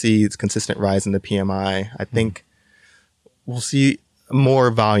start to see its consistent rise in the PMI, I think we'll see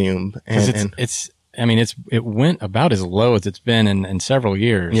more volume. And it went about as low as it's been in several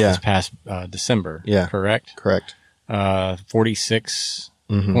years this past December. Yeah. Correct? Correct.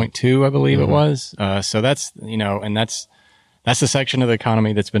 46.2, I believe it was. So that's, and that's That's the section of the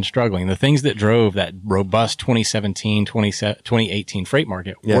economy that's been struggling. The things that drove that robust 2017, 2018 freight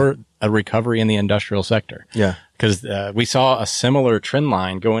market were a recovery in the industrial sector. Yeah. Because we saw a similar trend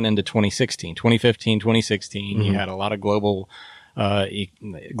line going into 2016, 2015, 2016. You had a lot of global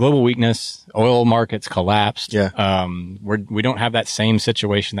weakness. Oil markets collapsed. Yeah. We don't have that same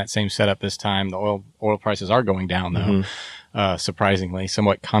situation, that same setup this time. The oil prices are going down though. Surprisingly,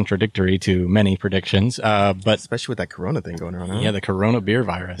 somewhat contradictory to many predictions. But especially with that Corona thing going on. Huh? Yeah, the Corona beer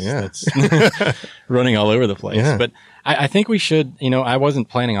virus Yeah. that's running all over the place. Yeah. But I think we should, I wasn't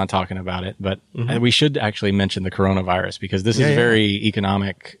planning on talking about it, but we should actually mention the coronavirus because this is very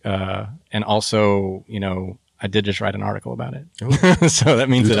economic, and also, I did just write an article about it. So that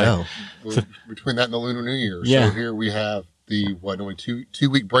means Between that and the Lunar New Year. Yeah. So here we have the, only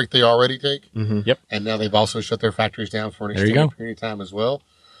 2-week break they already take. Yep. And now they've also shut their factories down for an There you extended go. period of time as well.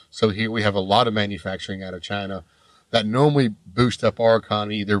 So here we have a lot of manufacturing out of China that normally boost up our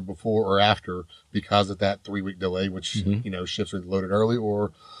economy either before or after because of that 3-week delay, which, ships are loaded early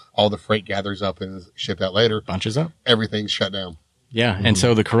or all the freight gathers up and is shipped out later. Bunches up. Everything's shut down. Yeah. And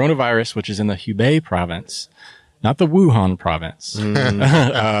so the coronavirus, which is in the Hubei province, not the Wuhan province.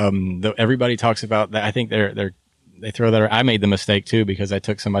 Everybody talks about that. I think they throw that. I made the mistake too because I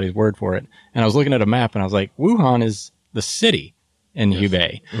took somebody's word for it. And I was looking at a map and I was like, Wuhan is the city in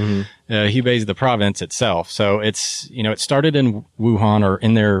Hubei. Hubei is the province itself. So it's, it started in Wuhan or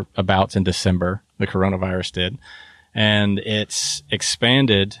in thereabouts in December, the coronavirus did. And it's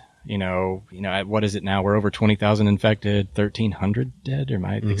expanded, what is it now? We're over 20,000 infected, 1,300 dead. Or am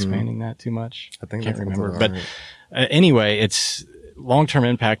I expanding that too much? I think Can't that's remember. right. But anyway, it's long-term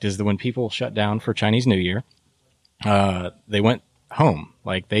impact is that when people shut down for Chinese New Year, they went home.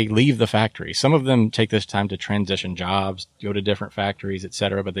 Like they leave the factory. Some of them take this time to transition jobs, go to different factories, et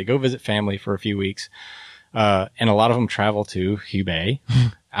cetera, but they go visit family for a few weeks. And a lot of them travel to Hubei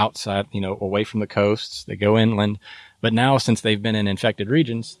outside, away from the coasts. They go inland, but now since they've been in infected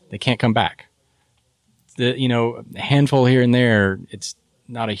regions, they can't come back. A handful here and there, it's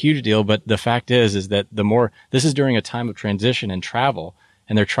not a huge deal, but the fact is that this is during a time of transition and travel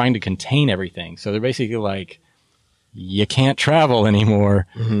and they're trying to contain everything. So they're basically like, you can't travel anymore.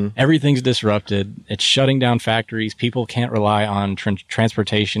 Everything's disrupted. It's shutting down factories. People can't rely on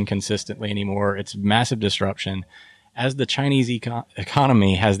transportation consistently anymore. It's massive disruption. As the Chinese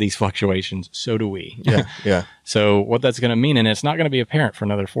economy has these fluctuations, so do we. Yeah. So what that's going to mean, and it's not going to be apparent for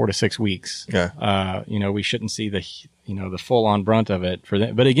another 4 to 6 weeks. Yeah. We shouldn't see the full on brunt of it for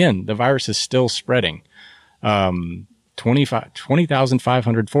that. But again, the virus is still spreading.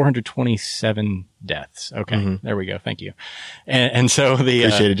 427 deaths. Okay. There we go. Thank you. And so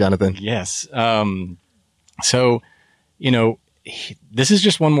Appreciate it, Jonathan. Yes. This is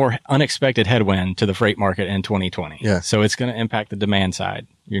just one more unexpected headwind to the freight market in 2020. Yeah. So it's going to impact the demand side.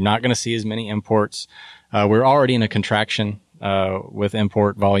 You're not going to see as many imports. We're already in a contraction with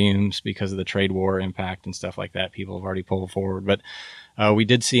import volumes because of the trade war impact and stuff like that. People have already pulled forward, but we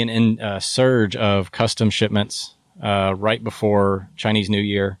did see a surge of custom shipments right before Chinese New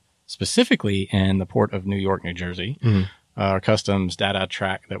Year, specifically in the port of New York, New Jersey. Our customs data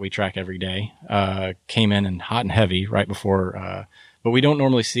that we track every day came in and hot and heavy right before. But we don't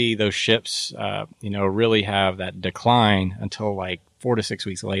normally see those ships, really have that decline until like 4 to 6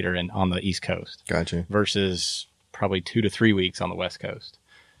 weeks later on the East Coast. Gotcha. Versus probably 2 to 3 weeks on the West Coast.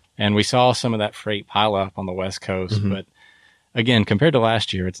 And we saw some of that freight pile up on the West Coast, but again, compared to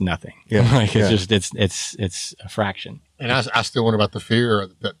last year, it's nothing. Yeah. It's a fraction. And I still wonder about the fear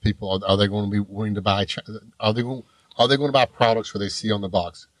that people are they going to be willing to buy? Are they going to buy products where they see on the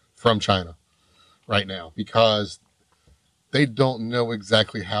box from China right now? Because they don't know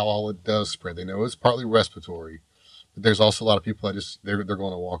exactly how all it does spread. They know it's partly respiratory, but there's also a lot of people that they're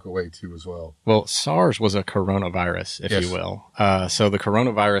going to walk away too as well. Well, SARS was a coronavirus, if you will. So the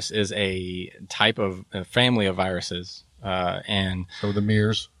coronavirus is a family of viruses. And so the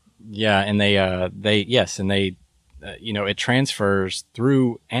MERS. Yeah. And it transfers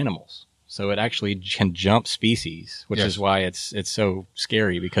through animals. So it actually can jump species, which is why it's so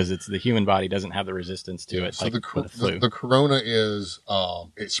scary because the human body doesn't have the resistance to it. So like the flu. the corona is,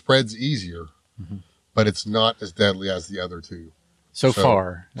 it spreads easier, but it's not as deadly as the other two. So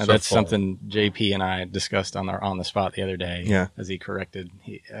far. That's something JP and I discussed on the spot the other day. Yeah. As he corrected,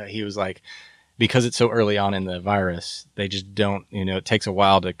 he was like, because it's so early on in the virus, they just don't, it takes a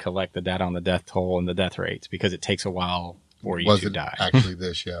while to collect the data on the death toll and the death rates because it takes a while for you to die. Actually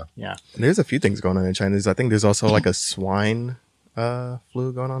this, yeah. Yeah. There's a few things going on in China. I think there's also like a swine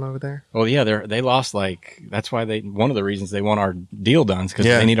flu going on over there. Well, yeah, they lost that's why one of the reasons they want our deal done is because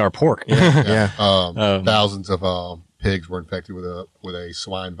they need our pork. Yeah. Thousands of pigs were infected with a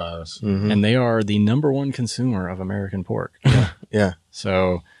swine virus. And they are the number one consumer of American pork. Yeah.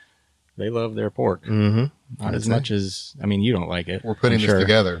 So they love their pork. Not as much as, I mean, you don't like it. We're putting I'm this sure.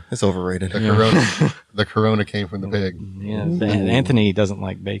 together. It's overrated. The corona came from the pig. Yeah, Anthony doesn't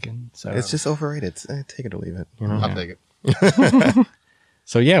like bacon. So It's just overrated. Take it or leave it. You know? I'll take it.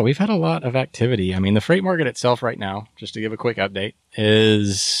 So yeah, we've had a lot of activity. I mean, the freight market itself right now, just to give a quick update,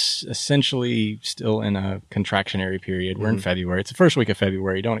 is essentially still in a contractionary period. We're in February. It's the first week of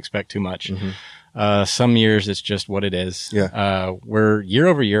February. Don't expect too much. Some years it's just what it is. Yeah. We're year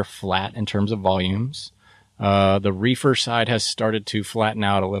over year flat in terms of volumes. The reefer side has started to flatten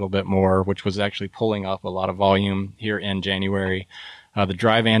out a little bit more, which was actually pulling up a lot of volume here in January. The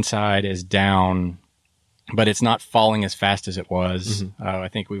dry van side is down, but it's not falling as fast as it was. I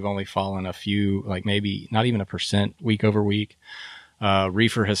think we've only fallen a few, like maybe not even 1% week over week.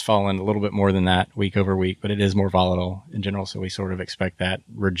 Reefer has fallen a little bit more than that week over week, but it is more volatile in general. So we sort of expect that.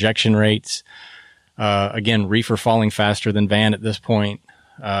 Rejection rates, again, reefer falling faster than van at this point.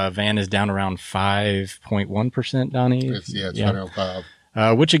 Van is down around 5.1%, Donnie. It's right around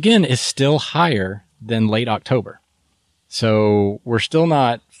 5. Which again is still higher than late October. So we're still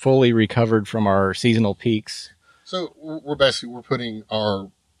not fully recovered from our seasonal peaks. So we're putting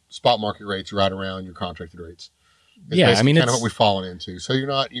our spot market rates right around your contracted rates. It's I mean, kind of what we've fallen into. So you're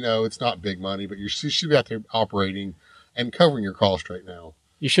not, it's not big money, but you should be out there operating and covering your cost right now.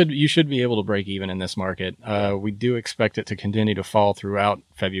 You should be able to break even in this market. We do expect it to continue to fall throughout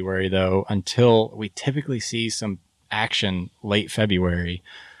February, though, until we typically see some action late February.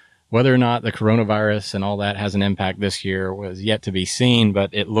 Whether or not the coronavirus and all that has an impact this year was yet to be seen, but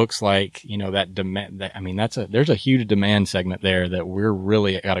it looks like, that demand, there's a huge demand segment there that we're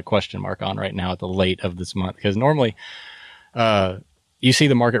really got a question mark on right now at the late of this month. Because normally, you see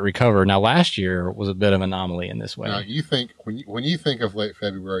the market recover. Now, last year was a bit of an anomaly in this way. Now, you think, when you think of late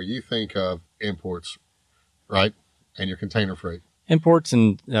February, you think of imports, right? And your container freight. Imports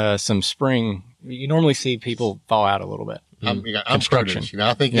and some spring, you normally see people thaw out a little bit. I'm produce.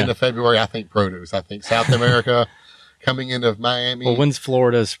 I think into February, I think produce. I think South America coming into Miami. Well, when's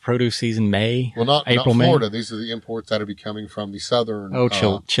Florida's produce season? May? Well, not April, Florida. May? These are the imports that will be coming from the southern.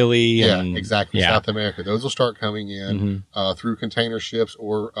 Chile. Yeah, and, exactly. South America. Those will start coming in through container ships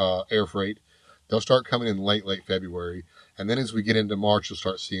or air freight. They'll start coming in late February. And then as we get into March, you'll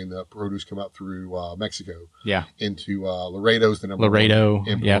start seeing the produce come out through Mexico. Yeah. Into Laredo's the number one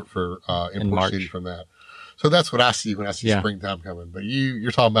import for import city from that. So that's what I see when I see springtime coming. But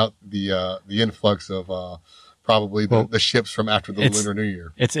you're talking about the influx of probably the ships from after the Lunar New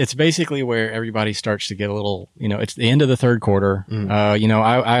Year. It's basically where everybody starts to get a little, it's the end of the third quarter.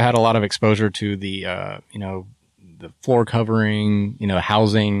 I had a lot of exposure to the, the floor covering,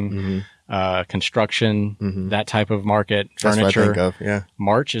 housing, construction, that type of market, furniture. That's what I think of, yeah.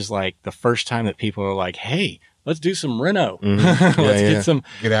 March is like the first time that people are like, hey, let's do some reno. Let's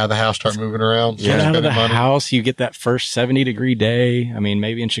get out of the house, start moving around. Get out of the house. You get that first 70-degree day. I mean,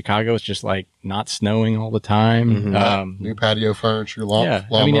 maybe in Chicago it's just like not snowing all the time. New patio furniture,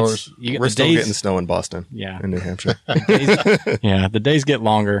 lawnmowers. We're still getting snow in Boston. Yeah, in New Hampshire. The days get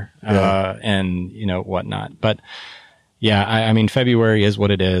longer, and whatnot. But yeah, I mean, February is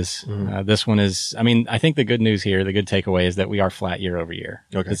what it is. This one is, I think the good news here, the good takeaway is that we are flat year over year.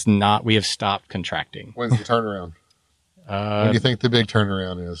 Okay. It's not, we have stopped contracting. When's the turnaround? When do you think the big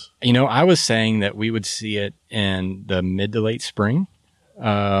turnaround is? I was saying that we would see it in the mid to late spring.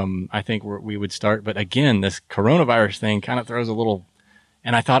 I think we would start, but again, this coronavirus thing kind of throws a little,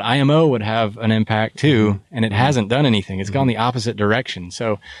 and I thought IMO would have an impact too, and it hasn't done anything. It's gone the opposite direction.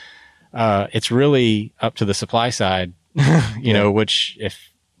 So, it's really up to the supply side. Which if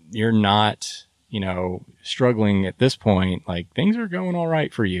you're not, struggling at this point, like things are going all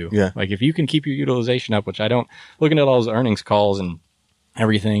right for you. Yeah. Like if you can keep your utilization up, which I don't, looking at all those earnings calls and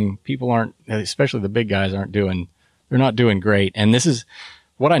everything, people aren't, especially the big guys they're not doing great. And this is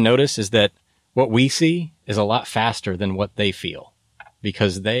what I notice is that what we see is a lot faster than what they feel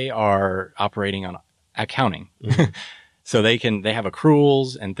because they are operating on accounting. So they have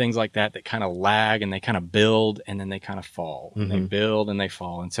accruals and things like that kind of lag and they kind of build and then they kind of fall. And they build and they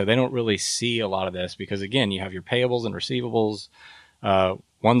fall. And so they don't really see a lot of this because, again, you have your payables and receivables.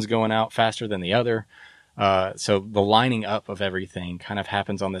 One's going out faster than the other. So the lining up of everything kind of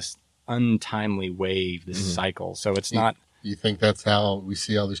happens on this untimely wave, this cycle. So it's not. You think that's how we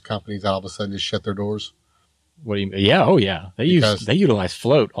see all these companies all of a sudden just shut their doors? What do you mean? Yeah. Oh, yeah. They utilize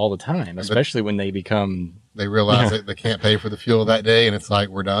float all the time, especially when they become. They realize that they can't pay for the fuel that day, and it's like,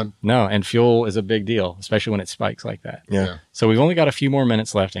 we're done. No, and fuel is a big deal, especially when it spikes like that. Yeah. So we've only got a few more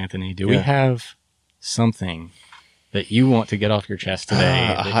minutes left, Anthony. Do we have something that you want to get off your chest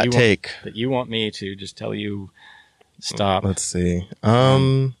today? A hot take. That you want me to just tell you stop. Let's see.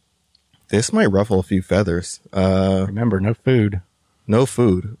 This might ruffle a few feathers. Remember, no food. No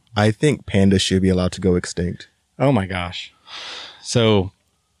food. I think pandas should be allowed to go extinct. Oh my gosh. So,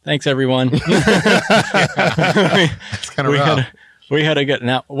 thanks everyone. It's kind of rough. We had a good.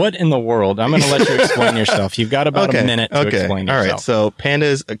 Now, what in the world? I'm going to let you explain yourself. You've got about a minute to explain yourself. All right. So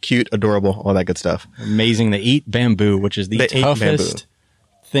pandas are cute, adorable, all that good stuff. Amazing. They eat bamboo, which is the toughest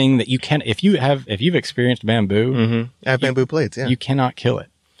thing that you can. If you've experienced bamboo, I have bamboo plates. Yeah. You cannot kill it.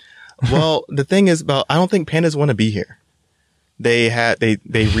 Well, the thing is I don't think pandas want to be here. They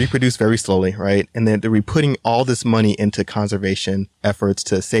reproduce very slowly, right? And then they're putting all this money into conservation efforts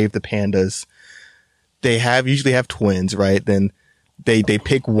to save the pandas. They usually have twins, right? Then they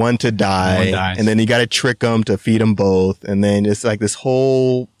pick one to die, and then you got to trick them to feed them both. And then it's like this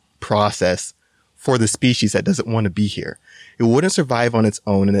whole process for the species that doesn't want to be here. It wouldn't survive on its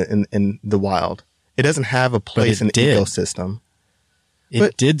own in the wild. It doesn't have a place in the ecosystem.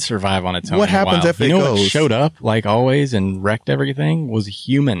 It did survive on its own. What happens if it goes? What showed up like always and wrecked everything was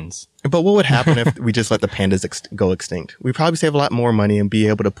humans. But what would happen if we just let the pandas go extinct? We'd probably save a lot more money and be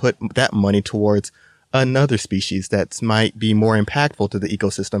able to put that money towards another species that might be more impactful to the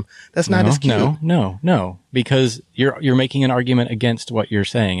ecosystem. That's not as cute. No. Because you're making an argument against what you're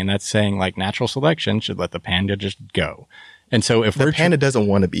saying, and that's saying like natural selection should let the panda just go. And so if the panda doesn't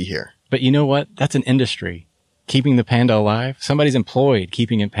want to be here. But you know what? That's an industry. Keeping the panda alive. Somebody's employed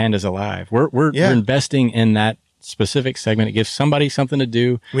keeping pandas alive. We're investing in that specific segment. It gives somebody something to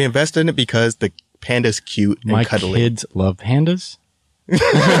do. We invest in it because the panda's cute and cuddly. My kids love pandas.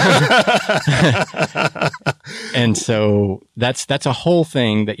 And so that's a whole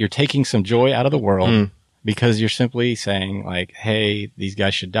thing that you're taking some joy out of the world because you're simply saying like, hey, these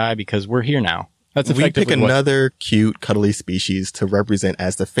guys should die because we're here now. That's effectively we pick another cute, cuddly species to represent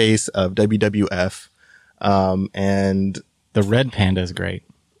as the face of WWF. And the red panda is great.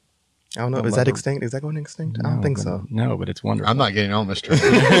 I don't know. Is that extinct? Is that going extinct? I don't think so. No, but it's wonderful. I'm not getting on this trip.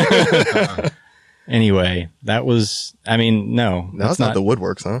 Anyway, that was, no. That's not the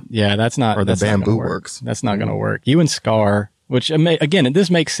woodworks, huh? Yeah, that's not. Or the bamboo works. That's not going to work. You and Scar, which again, this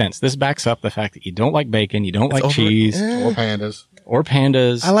makes sense. This backs up the fact that you don't like bacon, you don't like cheese. Or pandas. Or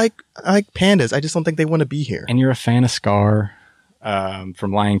pandas. I like pandas. I just don't think they want to be here. And you're a fan of Scar.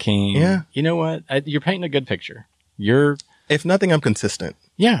 From Lion King. Yeah. You know what? You're painting a good picture. If nothing, I'm consistent.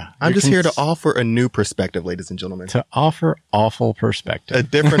 Yeah. I'm just here to offer a new perspective, ladies and gentlemen. To offer awful perspective. A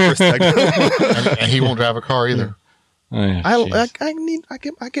different perspective. and he won't drive a car either. I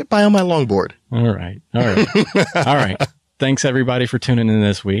get by on my longboard. All right. All right. Thanks everybody for tuning in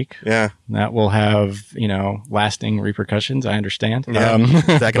this week. Yeah. That will have, lasting repercussions. I understand. Yeah.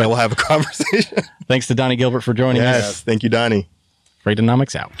 Zach and I will have a conversation. Thanks to Donnie Gilbert for joining us. Yes. Thank you, Donnie.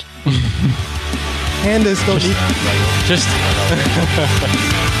 Freightonomics out. Pandas don't eat. Just.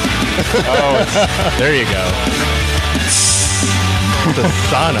 There you go. The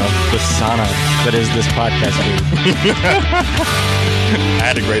sauna. The sauna that is this podcast. I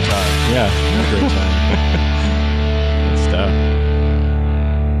had a great time. Yeah. I had a great time.